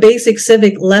having a basic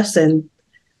civic lesson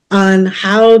on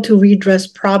how to redress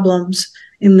problems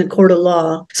in the court of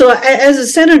law. So as a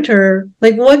senator,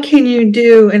 like, what can you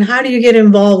do and how do you get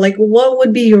involved? Like, what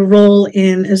would be your role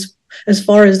in as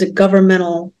far as the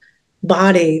governmental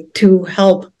body to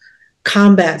help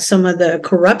combat some of the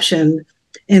corruption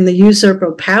and the usurp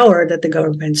of power that the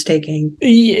government's taking?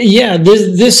 Yeah,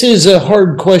 this is a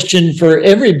hard question for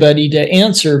everybody to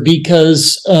answer,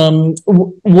 because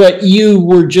what you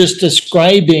were just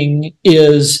describing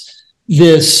is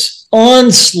this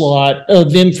onslaught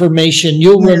of information.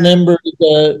 You'll remember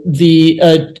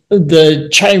the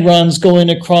chyrons going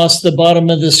across the bottom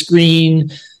of the screen,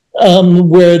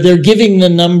 where they're giving the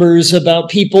numbers about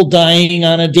people dying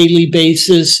on a daily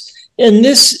basis. And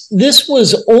this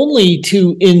was only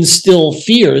to instill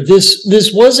fear.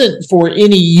 This wasn't for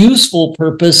any useful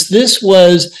purpose. This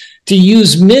was to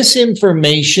use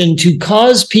misinformation to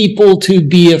cause people to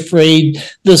be afraid.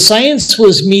 The science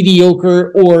was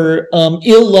mediocre or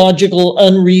illogical,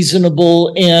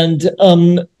 unreasonable, and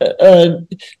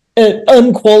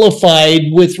unqualified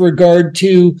with regard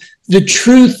to the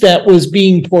truth that was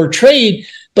being portrayed.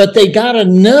 But they got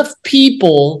enough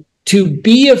people to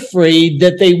be afraid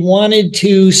that they wanted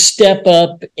to step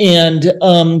up and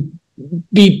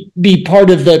be part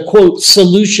of the, quote,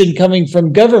 solution coming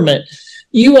from government.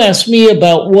 You asked me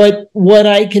about what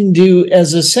I can do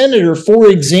as a senator.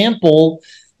 For example,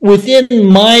 within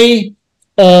my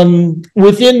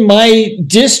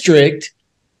district,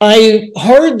 I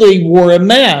hardly wore a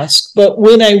mask. But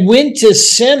when I went to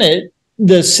Senate,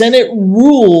 the Senate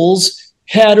rules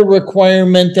had a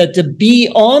requirement that to be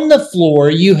on the floor,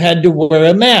 you had to wear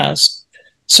a mask.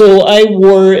 So I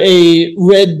wore a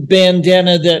red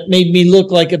bandana that made me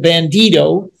look like a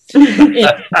bandito.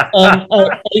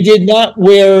 I did not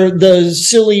wear the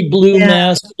silly blue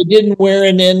mask. I didn't wear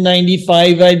an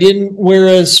N95. I didn't wear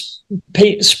a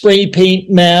spray paint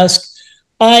mask.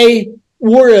 I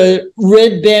wore a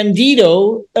red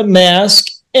bandito mask,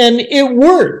 and it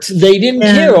worked. They didn't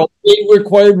care. All they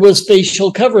required was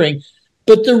facial covering.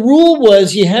 But the rule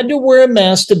was you had to wear a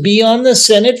mask to be on the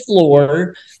Senate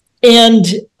floor. And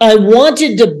I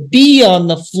wanted to be on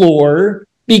the floor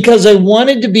because I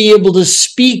wanted to be able to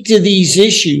speak to these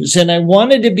issues, and I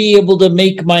wanted to be able to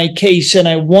make my case, and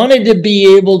I wanted to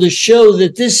be able to show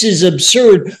that this is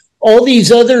absurd. All these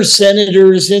other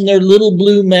senators in their little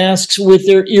blue masks with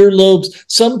their earlobes,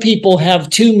 some people have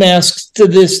 2 masks to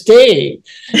this day.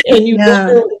 And you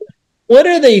wonder, what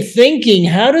are they thinking?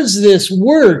 How does this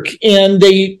work? And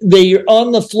they're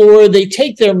on the floor, they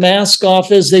take their mask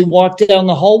off as they walk down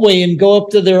the hallway and go up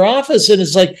to their office. And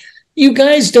it's like, you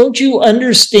guys, don't you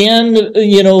understand,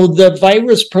 the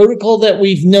virus protocol that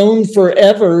we've known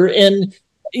forever? And,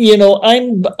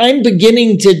 I'm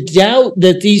beginning to doubt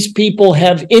that these people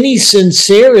have any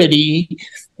sincerity,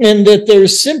 and that they're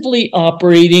simply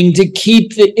operating to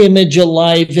keep the image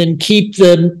alive and keep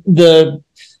the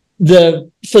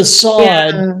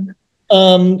facade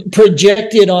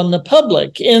projected on the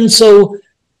public. And so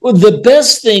the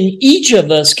best thing each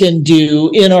of us can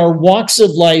do in our walks of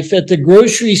life, at the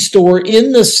grocery store,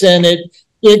 in the Senate,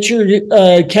 at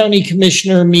your county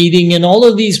commissioner meeting, and all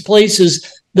of these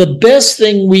places, the best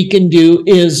thing we can do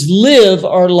is live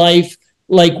our life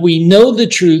like we know the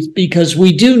truth, because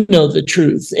we do know the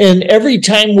truth. And every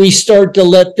time we start to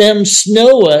let them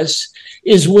snow us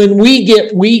is when we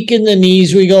get weak in the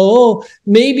knees. We go, oh,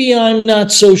 maybe I'm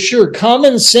not so sure.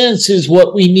 Common sense is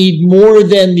what we need more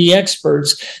than the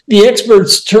experts. The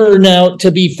experts turn out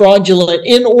to be fraudulent.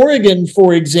 In Oregon,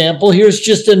 for example, here's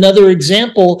just another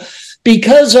example.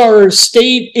 Because our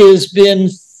state has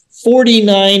been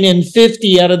 49 and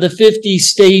 50 out of the 50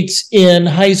 states in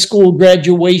high school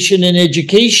graduation and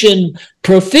education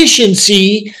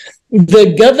proficiency,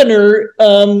 the governor,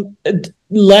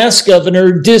 last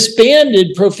governor,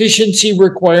 disbanded proficiency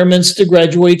requirements to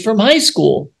graduate from high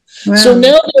school. Wow. So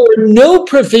now there are no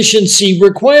proficiency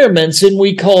requirements, and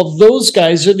we call those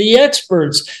guys are the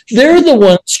experts. They're the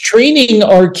ones training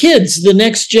our kids, the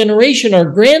next generation, our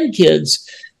grandkids.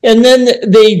 And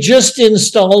then they just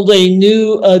installed a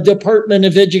new Department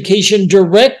of Education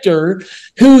director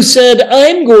who said,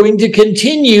 I'm going to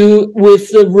continue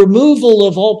with the removal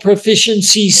of all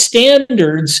proficiency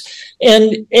standards.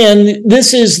 And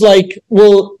this is like,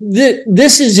 well,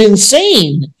 this is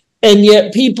insane. And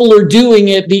yet people are doing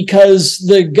it because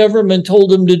the government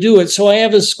told them to do it. So I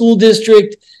have a school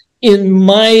district in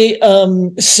my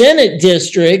Senate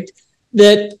district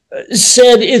that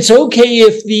said it's okay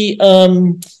if the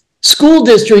school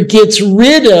district gets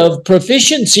rid of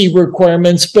proficiency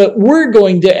requirements, but we're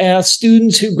going to ask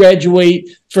students who graduate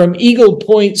from Eagle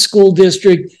Point School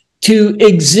District to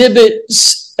exhibit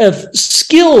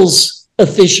skills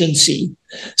efficiency.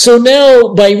 So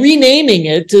now, by renaming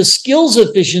it to skills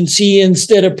efficiency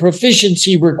instead of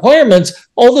proficiency requirements,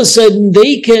 all of a sudden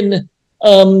they can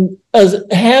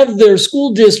have their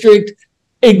school district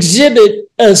exhibit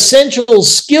essential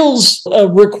skills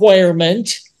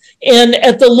requirement And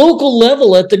at the local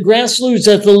level, at the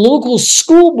grassroots, at the local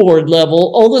school board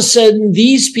level, all of a sudden,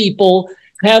 these people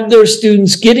have their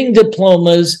students getting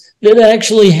diplomas that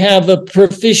actually have a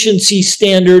proficiency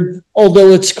standard,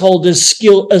 although it's called a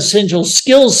essential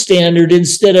skills standard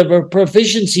instead of a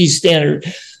proficiency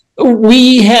standard.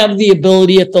 We have the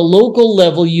ability at the local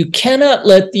level. You cannot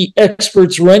let the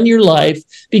experts run your life,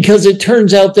 because it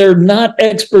turns out they're not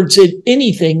experts at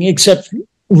anything except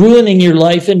ruining your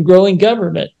life and growing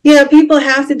government. Yeah, people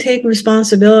have to take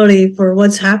responsibility for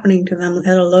what's happening to them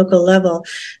at a local level.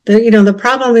 The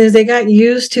problem is they got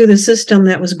used to the system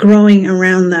that was growing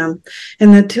around them.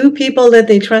 And the two people that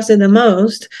they trusted the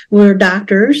most were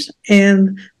doctors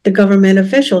and the government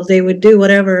officials. They would do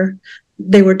whatever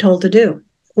they were told to do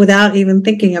without even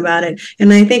thinking about it.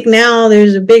 And I think now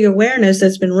there's a big awareness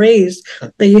that's been raised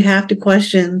that you have to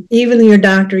question even your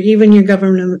doctor, even your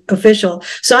government official.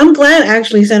 So I'm glad,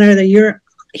 actually, Senator, that you're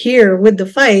here with the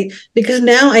fight, because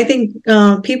now I think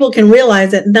people can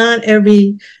realize that not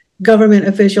every government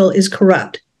official is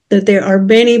corrupt, that there are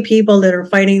many people that are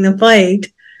fighting the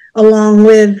fight along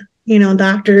with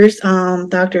doctors,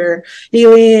 Dr.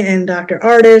 Ely and Dr.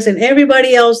 Artis and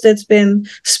everybody else that's been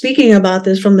speaking about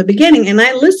this from the beginning. And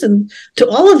I listened to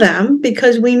all of them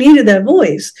because we needed that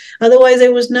voice. Otherwise,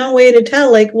 there was no way to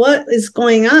tell, what is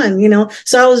going on,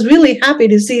 So I was really happy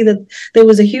to see that there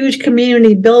was a huge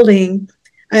community building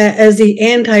as the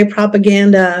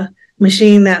anti-propaganda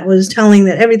machine that was telling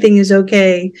that everything is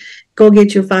okay. Go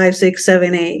get your 5, 6,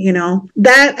 7, 8,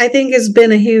 That, I think, has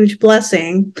been a huge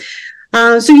blessing.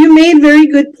 So you made very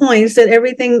good points that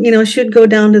everything, should go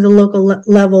down to the local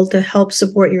level to help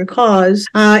support your cause.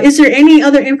 Is there any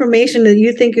other information that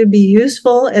you think would be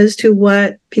useful as to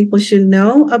what people should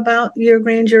know about your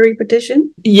grand jury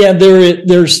petition? Yeah,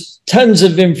 there's tons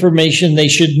of information they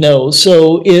should know.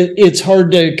 So it's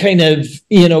hard to kind of,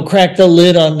 crack the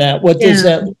lid on that. What does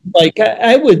that look like?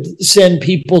 I would send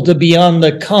people to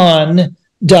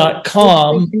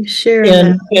beyondthecon.com,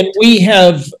 and we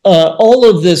have all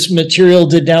of this material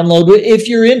to download. If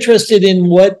you're interested in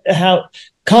how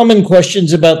common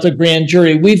questions about the grand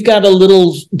jury, we've got a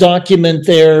little document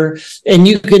there, and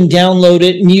you can download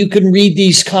it, and you can read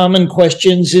these common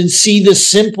questions and see the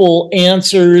simple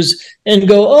answers and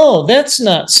go, oh, that's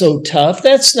not so tough,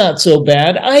 that's not so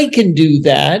bad, I can do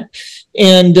that.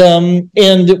 And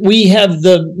we have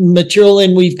the material,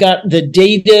 and we've got the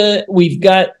data. We've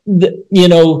got you're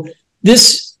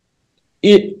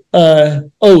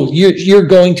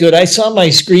going to it. I saw my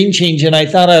screen change and I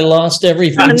thought I lost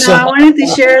everything. I wanted to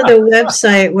share the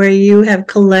website where you have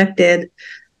collected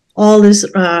all this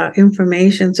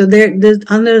information. So there's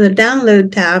under the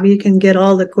download tab, you can get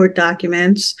all the court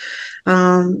documents.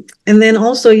 And then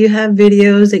also you have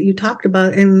videos that you talked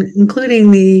about,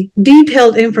 including the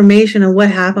detailed information of what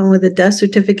happened with the death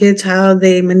certificates, how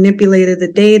they manipulated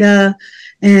the data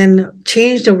and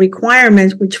changed the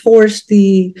requirements, which forced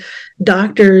the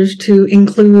doctors to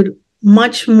include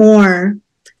much more,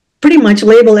 pretty much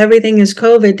label everything as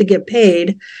COVID to get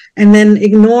paid, and then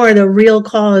ignore the real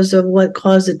cause of what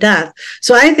caused the death.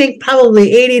 So I think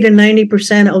probably 80 to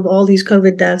 90% of all these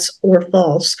COVID deaths were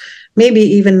false, maybe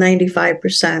even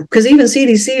 95%. Because even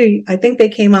CDC, I think they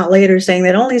came out later saying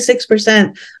that only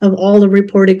 6% of all the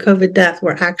reported COVID deaths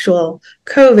were actual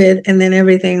COVID, and then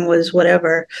everything was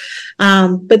whatever.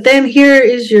 But then here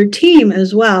is your team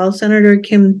as well, Senator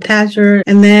Kim Thatcher,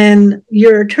 and then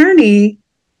your attorney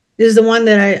is the one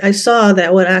that I saw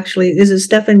that is it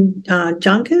Stephen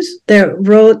Jonkis that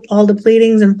wrote all the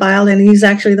pleadings and filed, and he's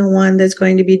actually the one that's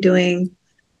going to be doing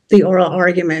the oral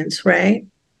arguments, right?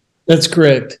 That's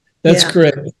correct. That's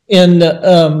correct. And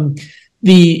the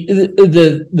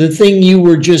thing you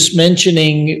were just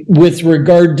mentioning with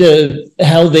regard to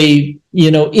how they,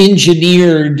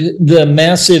 engineered the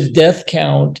massive death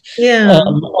count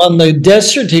on the death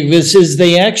certificates is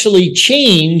they actually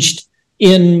changed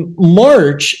in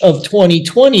March of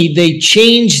 2020, they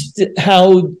changed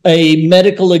how a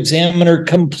medical examiner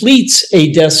completes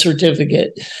a death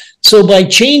certificate. So by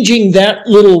changing that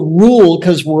little rule,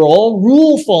 because we're all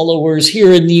rule followers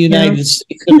here in the United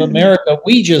States of America,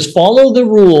 we just follow the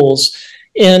rules.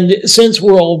 And since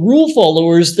we're all rule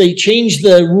followers, they changed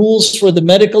the rules for the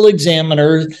medical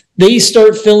examiner. They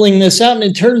start filling this out, and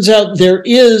it turns out there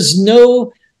is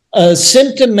no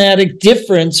symptomatic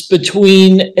difference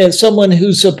between someone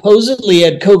who supposedly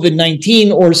had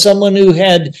COVID-19 or someone who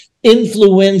had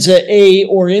influenza A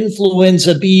or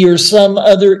influenza B or some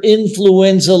other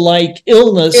influenza-like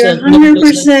illness. They're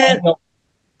 100%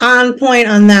 on point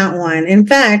on that one. In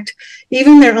fact,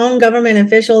 even their own government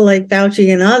official like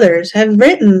Fauci and others have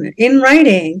written in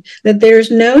writing that there's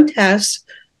no test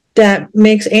that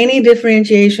makes any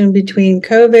differentiation between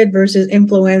COVID versus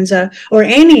influenza or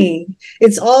any.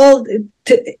 It's all,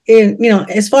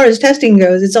 as far as testing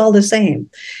goes, it's all the same.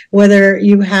 Whether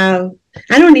you have,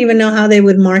 I don't even know how they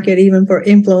would mark it even for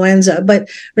influenza, but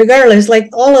regardless, like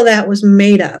all of that was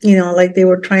made up, like they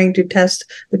were trying to test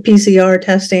the PCR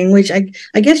testing, which I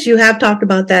guess you have talked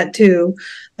about that too,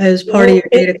 as part of your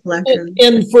data collection.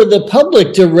 And for the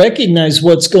public to recognize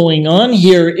what's going on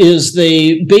here is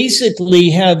they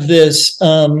basically have this,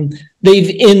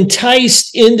 they've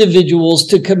enticed individuals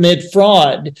to commit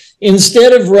fraud.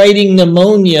 Instead of writing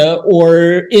pneumonia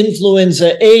or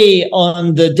influenza A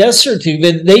on the death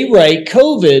certificate, they write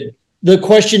COVID. The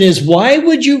question is, why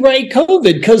would you write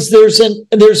COVID? Because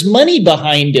there's money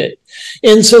behind it.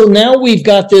 And so now we've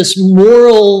got this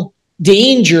moral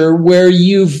danger where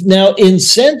you've now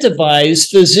incentivized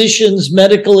physicians,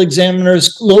 medical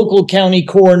examiners, local county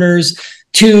coroners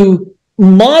to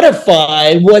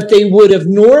modify what they would have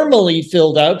normally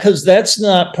filled out, because that's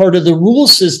not part of the rule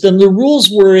system. The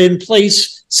rules were in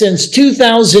place since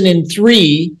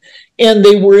 2003, and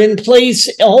they were in place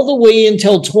all the way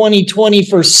until 2020.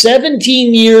 For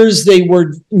 17 years, they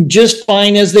were just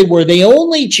fine as they were. They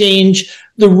only changed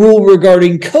the rule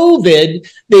regarding COVID.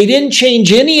 They didn't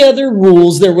change any other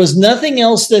rules. There was nothing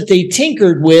else that they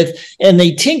tinkered with. And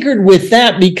they tinkered with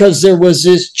that because there was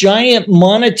this giant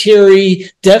monetary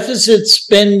deficit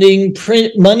spending,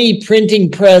 money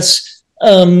printing press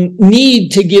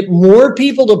need to get more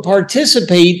people to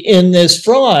participate in this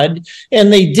fraud.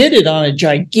 And they did it on a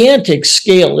gigantic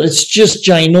scale. It's just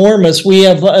ginormous. We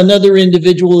have another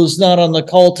individual who's not on the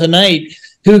call tonight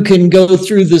who can go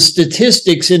through the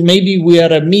statistics, and maybe we ought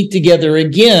to meet together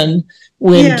again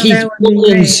when Keith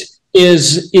Williams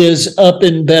is up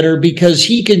and better, because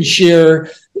he can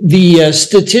share the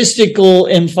statistical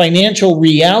and financial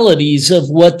realities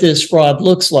of what this fraud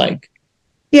looks like.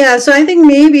 Yeah, so I think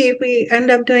maybe if we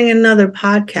end up doing another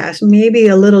podcast, maybe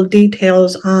a little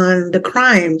details on the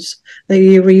crimes that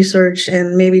you researched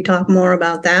and maybe talk more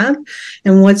about that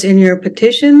and what's in your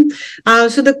petition.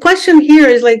 So the question here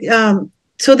is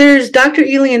so there's Dr.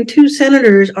 Ely and two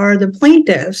senators are the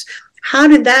plaintiffs. How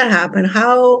did that happen?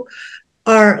 How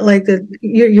are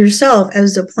yourself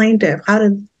as the plaintiff?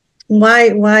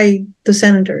 Why the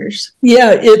senators?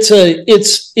 Yeah,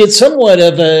 it's somewhat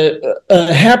of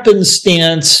a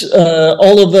happenstance.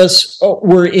 All of us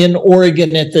were in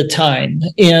Oregon at the time,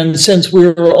 and since we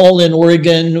were all in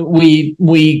Oregon,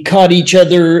 we caught each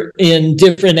other in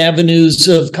different avenues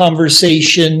of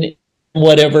conversation,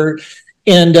 whatever.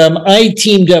 And I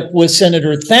teamed up with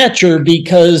Senator Thatcher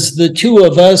because the two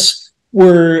of us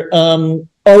were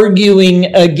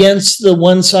arguing against the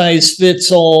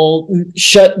one-size-fits-all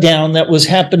shutdown that was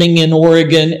happening in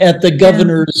Oregon at the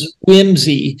governor's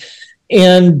whimsy.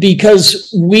 And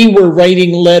because we were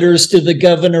writing letters to the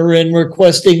governor and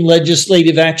requesting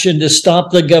legislative action to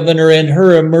stop the governor and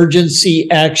her emergency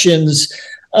actions,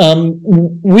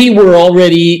 we were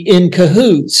already in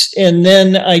cahoots. And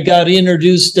then I got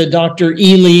introduced to Dr.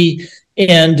 Ely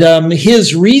and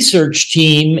his research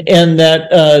team, and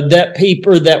that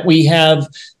paper that we have,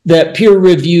 that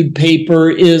peer-reviewed paper,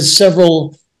 is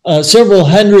several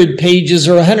hundred pages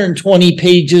or 120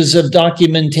 pages of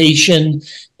documentation.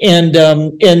 And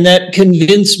that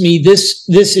convinced me this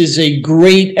is a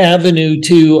great avenue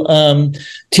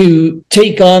to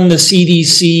take on the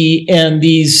CDC and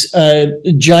these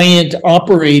giant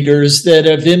operators that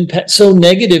have so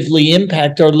negatively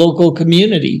impact our local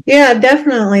community. Yeah,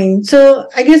 definitely. So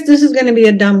I guess this is going to be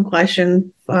a dumb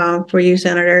question for you,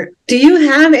 Senator. Do you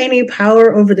have any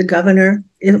power over the governor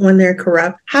when they're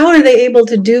corrupt? How are they able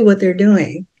to do what they're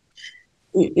doing?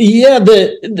 Yeah,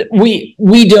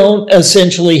 we don't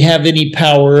essentially have any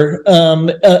power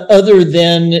other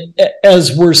than,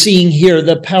 as we're seeing here,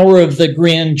 the power of the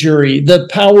grand jury, the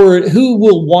power who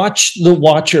will watch the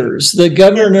watchers. The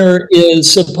governor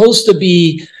is supposed to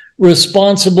be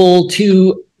responsible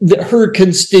to her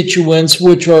constituents,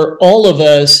 which are all of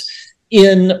us.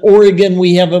 In Oregon,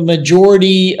 we have a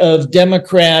majority of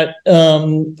Democrat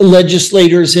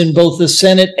legislators in both the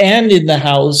Senate and in the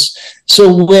House.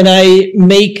 So when I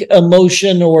make a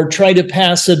motion or try to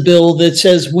pass a bill that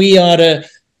says we ought to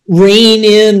rein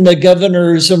in the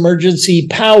governor's emergency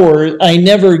power, I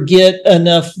never get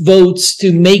enough votes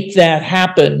to make that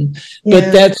happen. Yeah.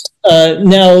 But that's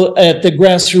now at the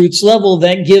grassroots level,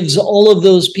 that gives all of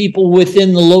those people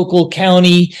within the local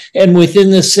county and within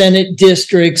the Senate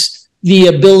districts the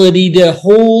ability to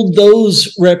hold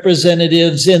those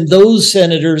representatives and those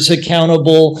senators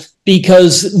accountable,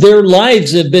 because their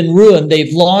lives have been ruined.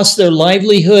 They've lost their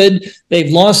livelihood.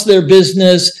 They've lost their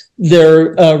business.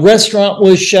 Their restaurant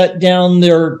was shut down.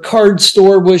 Their card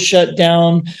store was shut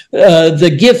down.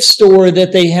 The gift store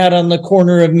that they had on the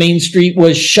corner of Main Street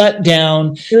was shut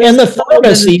down. And the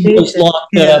pharmacy was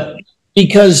locked up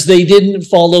because they didn't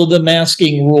follow the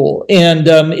masking rule. And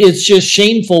it's just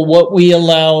shameful what we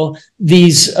allow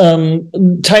these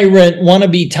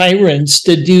wannabe tyrants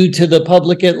to do to the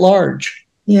public at large.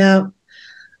 Yeah.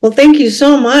 Well, thank you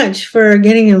so much for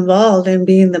getting involved and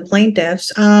being the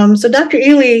plaintiffs. So Dr.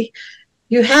 Ely,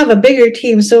 you have a bigger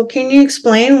team. So can you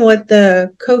explain what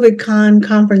the COVID-Con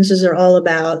conferences are all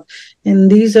about? And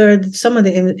these are some of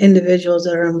the individuals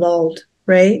that are involved,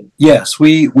 right? Yes,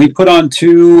 we put on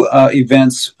two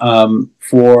events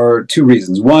for two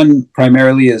reasons. One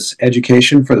primarily is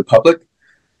education for the public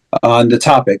on the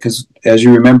topic, because as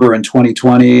you remember in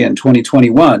 2020 and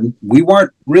 2021, we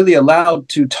weren't really allowed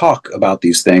to talk about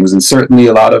these things. And certainly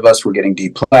a lot of us were getting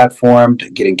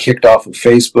deplatformed, getting kicked off of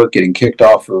Facebook, getting kicked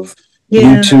off of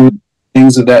YouTube,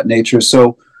 things of that nature.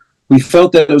 So we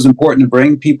felt that it was important to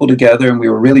bring people together, and we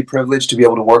were really privileged to be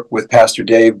able to work with Pastor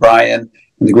Dave, Brian,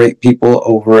 and the great people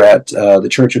over at the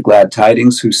Church of Glad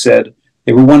Tidings, who said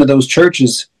they were one of those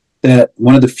churches that,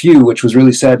 one of the few, which was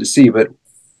really sad to see, but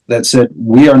that said,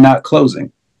 we are not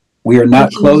closing. We are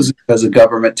not closing because the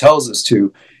government tells us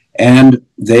to. And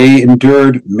they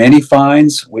endured many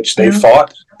fines, which they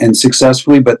fought and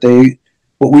successfully. But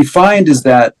what we find is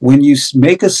that when you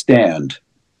make a stand,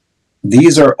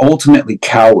 these are ultimately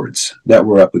cowards that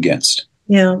we're up against.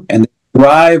 Yeah. And they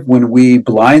thrive when we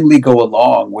blindly go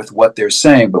along with what they're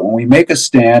saying. But when we make a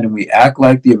stand and we act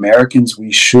like the Americans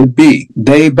we should be,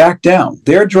 they back down.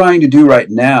 They're trying to do right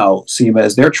now, Seema,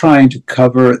 is they're trying to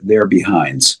cover their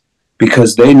behinds,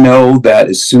 because they know that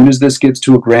as soon as this gets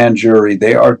to a grand jury,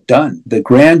 they are done. The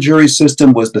grand jury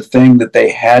system was the thing that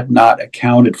they had not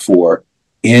accounted for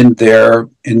in their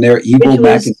evil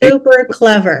machinations. Super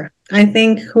clever. I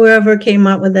think whoever came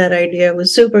up with that idea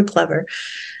was super clever.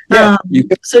 Yeah,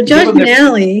 so Judge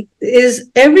Nally is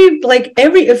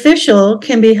every official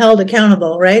can be held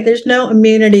accountable, right? There's no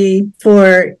immunity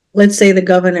for, let's say, the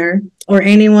governor or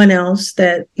anyone else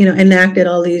that, enacted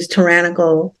all these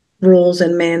tyrannical rules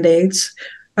and mandates.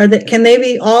 Can they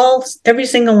be every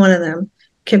single one of them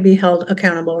can be held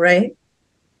accountable, right?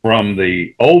 From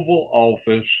the Oval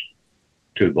Office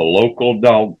to the local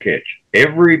dog catch,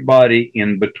 everybody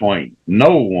in between.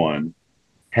 No one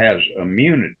has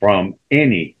immunity from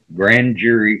any grand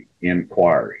jury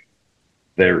inquiry.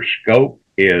 Their scope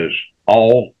is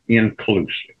all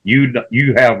inclusive.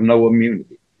 You have no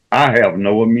immunity. I have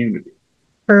no immunity.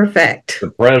 Perfect.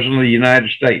 The President of the United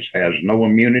States has no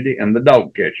immunity, and the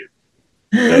dog catcher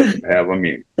doesn't have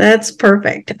immunity. That's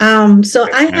perfect. So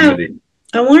I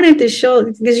wanted to show,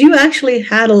 because you actually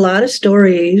had a lot of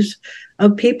stories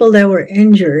of people that were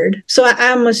injured. So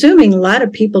I'm assuming a lot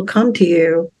of people come to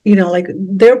you,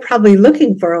 they're probably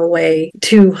looking for a way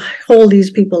to hold these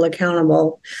people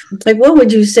accountable. Like, what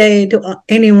would you say to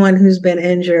anyone who's been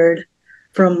injured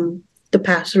from the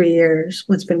past 3 years?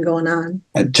 What's been going on?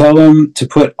 I tell them to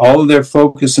put all of their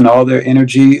focus and all their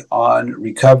energy on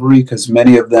recovery, because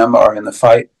many of them are in the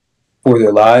fight for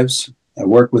their lives. I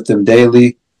work with them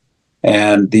daily.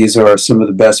 And these are some of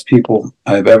the best people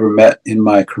I've ever met in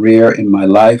my career, in my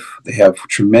life. They have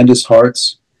tremendous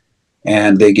hearts,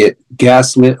 and they get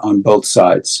gaslit on both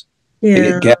sides. Yeah. They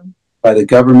get gaslit by the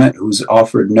government, who's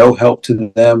offered no help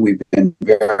to them. We've been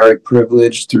very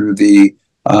privileged through the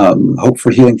Hope for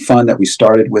Healing Fund that we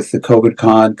started with the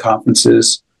COVID-Con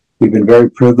conferences. We've been very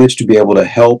privileged to be able to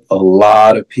help a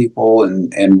lot of people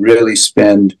and really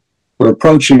spend. We're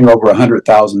approaching over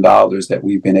 $100,000 that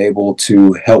we've been able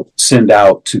to help send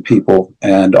out to people,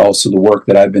 and also the work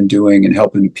that I've been doing and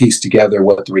helping to piece together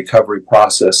what the recovery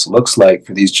process looks like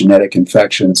for these genetic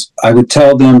infections. I would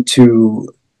tell them to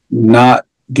not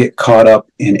get caught up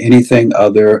in anything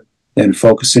other than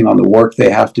focusing on the work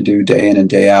they have to do day in and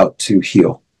day out to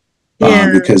heal.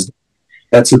 Because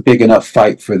that's a big enough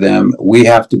fight for them. We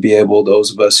have to be able,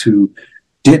 those of us who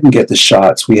didn't get the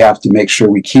shots, we have to make sure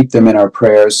we keep them in our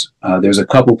prayers. There's a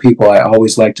couple people I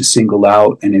always like to single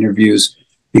out in interviews,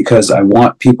 because I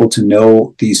want people to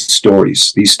know these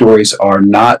stories. These stories are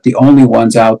not the only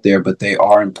ones out there, but they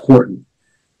are important.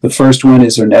 The first one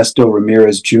is Ernesto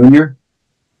Ramirez Jr.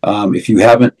 If you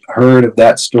haven't heard of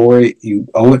that story, you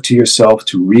owe it to yourself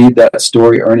to read that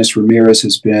story. Ernest Ramirez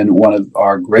has been one of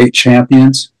our great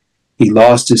champions. He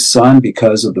lost his son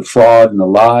because of the fraud and the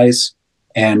lies.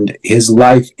 And his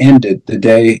life ended the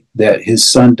day that his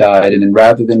son died. And then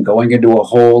rather than going into a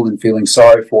hole and feeling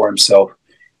sorry for himself,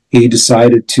 he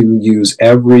decided to use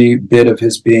every bit of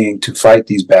his being to fight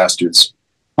these bastards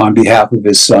on behalf of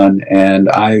his son. And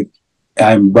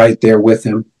I'm right there with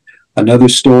him. Another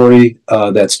story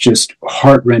that's just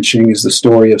heart-wrenching is the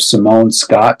story of Simone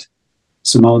Scott.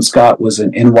 Simone Scott was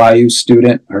an NYU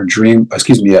student.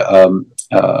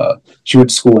 She went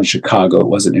to school in Chicago. It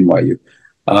wasn't NYU.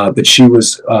 But she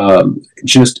was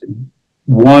just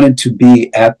wanted to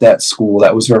be at that school.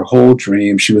 That was her whole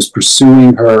dream. She was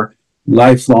pursuing her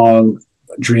lifelong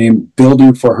dream,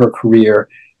 building for her career.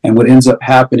 And what ends up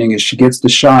happening is she gets the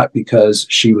shot because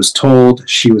she was told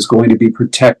she was going to be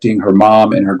protecting her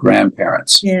mom and her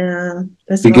grandparents. Yeah.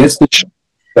 She gets the shot,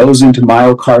 goes into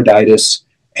myocarditis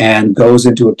and goes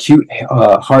into acute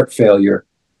heart failure.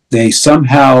 They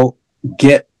somehow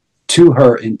get to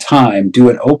her in time, do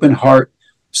an open heart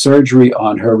surgery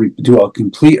on her, do a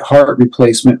complete heart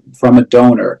replacement from a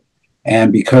donor.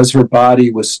 And because her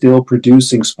body was still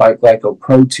producing spike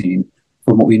glycoprotein,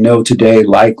 from what we know today,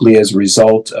 likely as a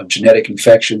result of genetic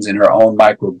infections in her own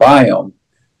microbiome,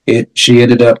 she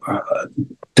ended up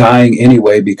dying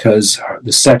anyway because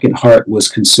the second heart was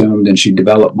consumed and she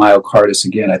developed myocarditis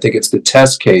again. I think it's the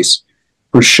test case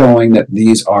for showing that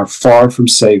these are far from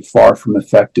safe, far from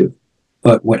effective.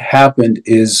 But what happened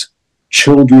is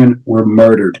children were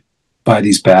murdered by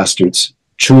these bastards.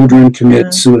 Children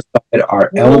commit suicide.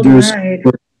 Our elders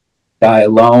die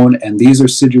alone. And these are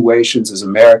situations as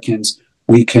Americans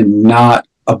we cannot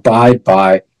abide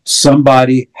by.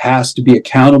 Somebody has to be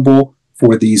accountable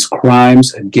for these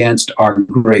crimes against our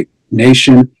great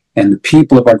nation, and the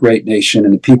people of our great nation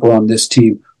and the people on this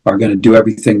team are going to do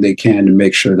everything they can to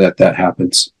make sure that that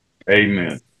happens.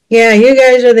 Amen. Yeah, you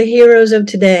guys are the heroes of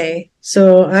today.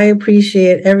 So I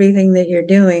appreciate everything that you're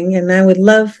doing. And I would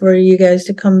love for you guys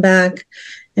to come back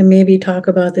and maybe talk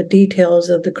about the details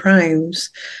of the crimes.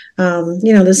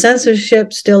 The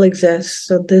censorship still exists.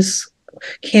 So this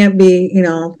can't be,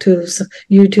 to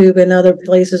YouTube and other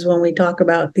places when we talk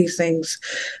about these things.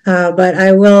 But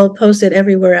I will post it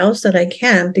everywhere else that I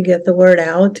can to get the word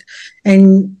out.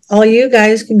 And all you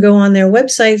guys can go on their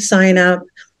website, sign up.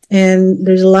 And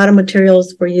there's a lot of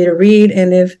materials for you to read.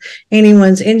 And if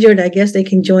anyone's injured, I guess they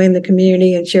can join the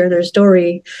community and share their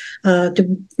story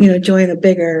to join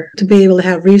to be able to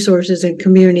have resources and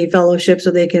community fellowship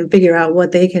so they can figure out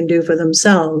what they can do for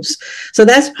themselves. So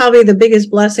that's probably the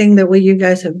biggest blessing that you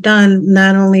guys have done.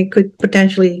 Not only could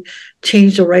potentially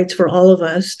change the rights for all of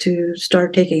us to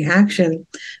start taking action,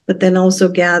 but then also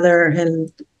gather and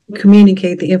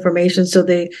communicate the information so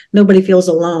nobody feels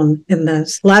alone in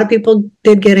this. A lot of people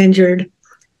did get injured,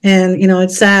 and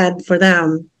it's sad for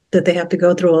them that they have to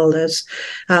go through all this.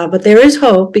 But there is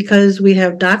hope because we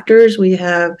have doctors, we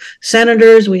have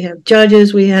senators, we have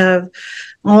judges, we have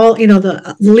all,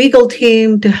 the legal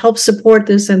team to help support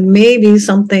this, and maybe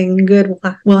something good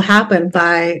will happen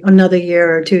by another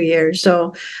year or 2 years.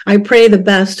 So I pray the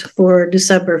best for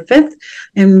December 5th,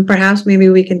 and perhaps maybe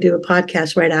we can do a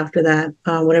podcast right after that,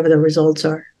 whatever the results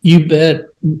are. You bet.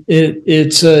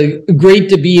 It's great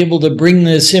to be able to bring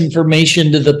this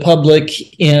information to the public,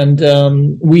 and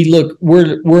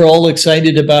we're all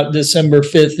excited about December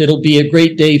 5th. It'll be a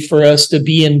great day for us to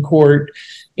be in court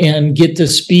and get to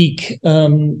speak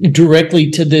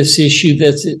directly to this issue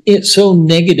that's so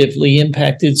negatively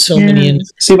impacted so many.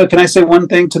 Siva, can I say one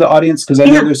thing to the audience? Because I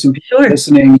know there's some people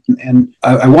listening, and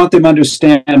I want them to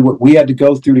understand what we had to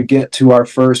go through to get to our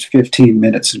first 15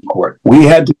 minutes in court. We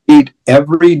had to meet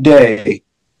every day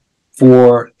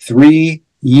for 3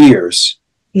 years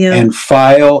and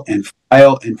file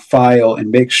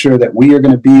and make sure that we are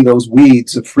going to be those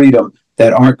weeds of freedom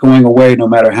that aren't going away. No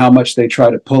matter how much they try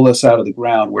to pull us out of the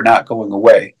ground, we're not going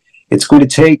away. It's going to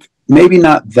take maybe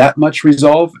not that much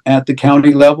resolve at the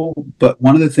county level, but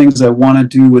one of the things I want to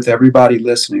do with everybody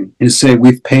listening is say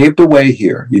we've paved a way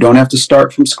here. You don't have to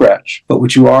start from scratch, but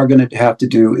what you are going to have to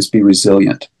do is be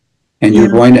resilient. And you're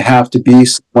going to have to be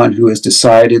someone who has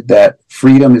decided that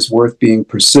freedom is worth being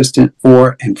persistent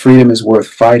for and freedom is worth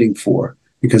fighting for,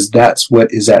 because that's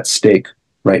what is at stake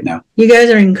right now. You guys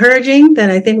are encouraging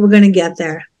that. I think we're going to get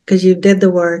there because you did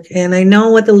the work. And I know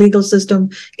what the legal system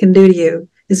can do to you.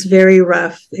 It's very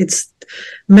rough. It's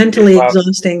mentally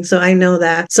exhausting. So I know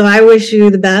that. So I wish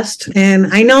you the best. And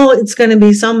I know it's going to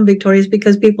be some victories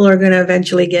because people are going to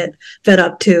eventually get fed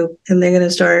up too. And they're going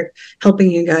to start helping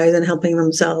you guys and helping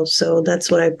themselves. So that's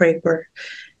what I pray for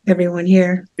everyone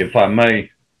here. If I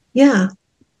may. Yeah.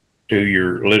 To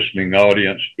your listening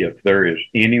audience, if there is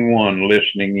anyone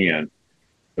listening in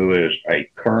who is a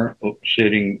current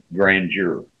sitting grand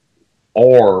juror,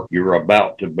 or you're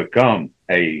about to become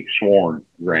a sworn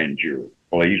grand juror,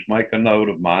 please make a note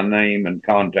of my name and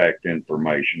contact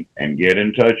information and get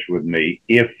in touch with me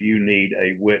if you need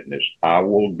a witness. I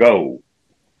will go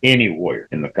anywhere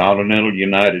in the continental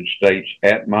United States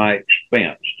at my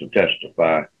expense to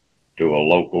testify to a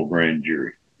local grand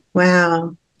jury.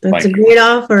 Wow. That's Thank a great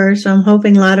offer. So I'm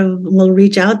hoping a lot of them will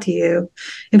reach out to you.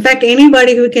 In fact,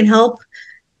 anybody who can help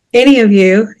any of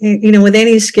you, with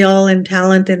any skill and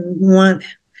talent and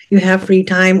you have free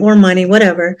time or money,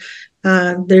 whatever,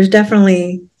 there's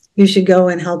definitely, you should go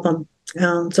and help them.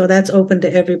 So that's open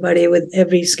to everybody with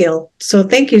every skill. So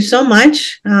thank you so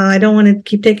much. I don't want to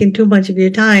keep taking too much of your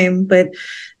time, but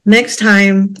next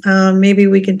time, maybe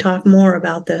we can talk more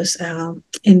about this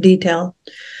in detail.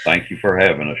 Thank you for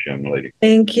having us, young lady.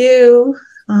 Thank you.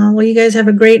 Well, you guys have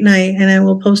a great night, and I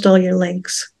will post all your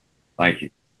links. Thank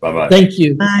you. Bye-bye. Thank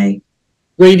you. Bye.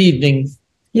 Great evening.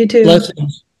 You too.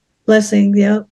 Blessings. Blessings. Yep.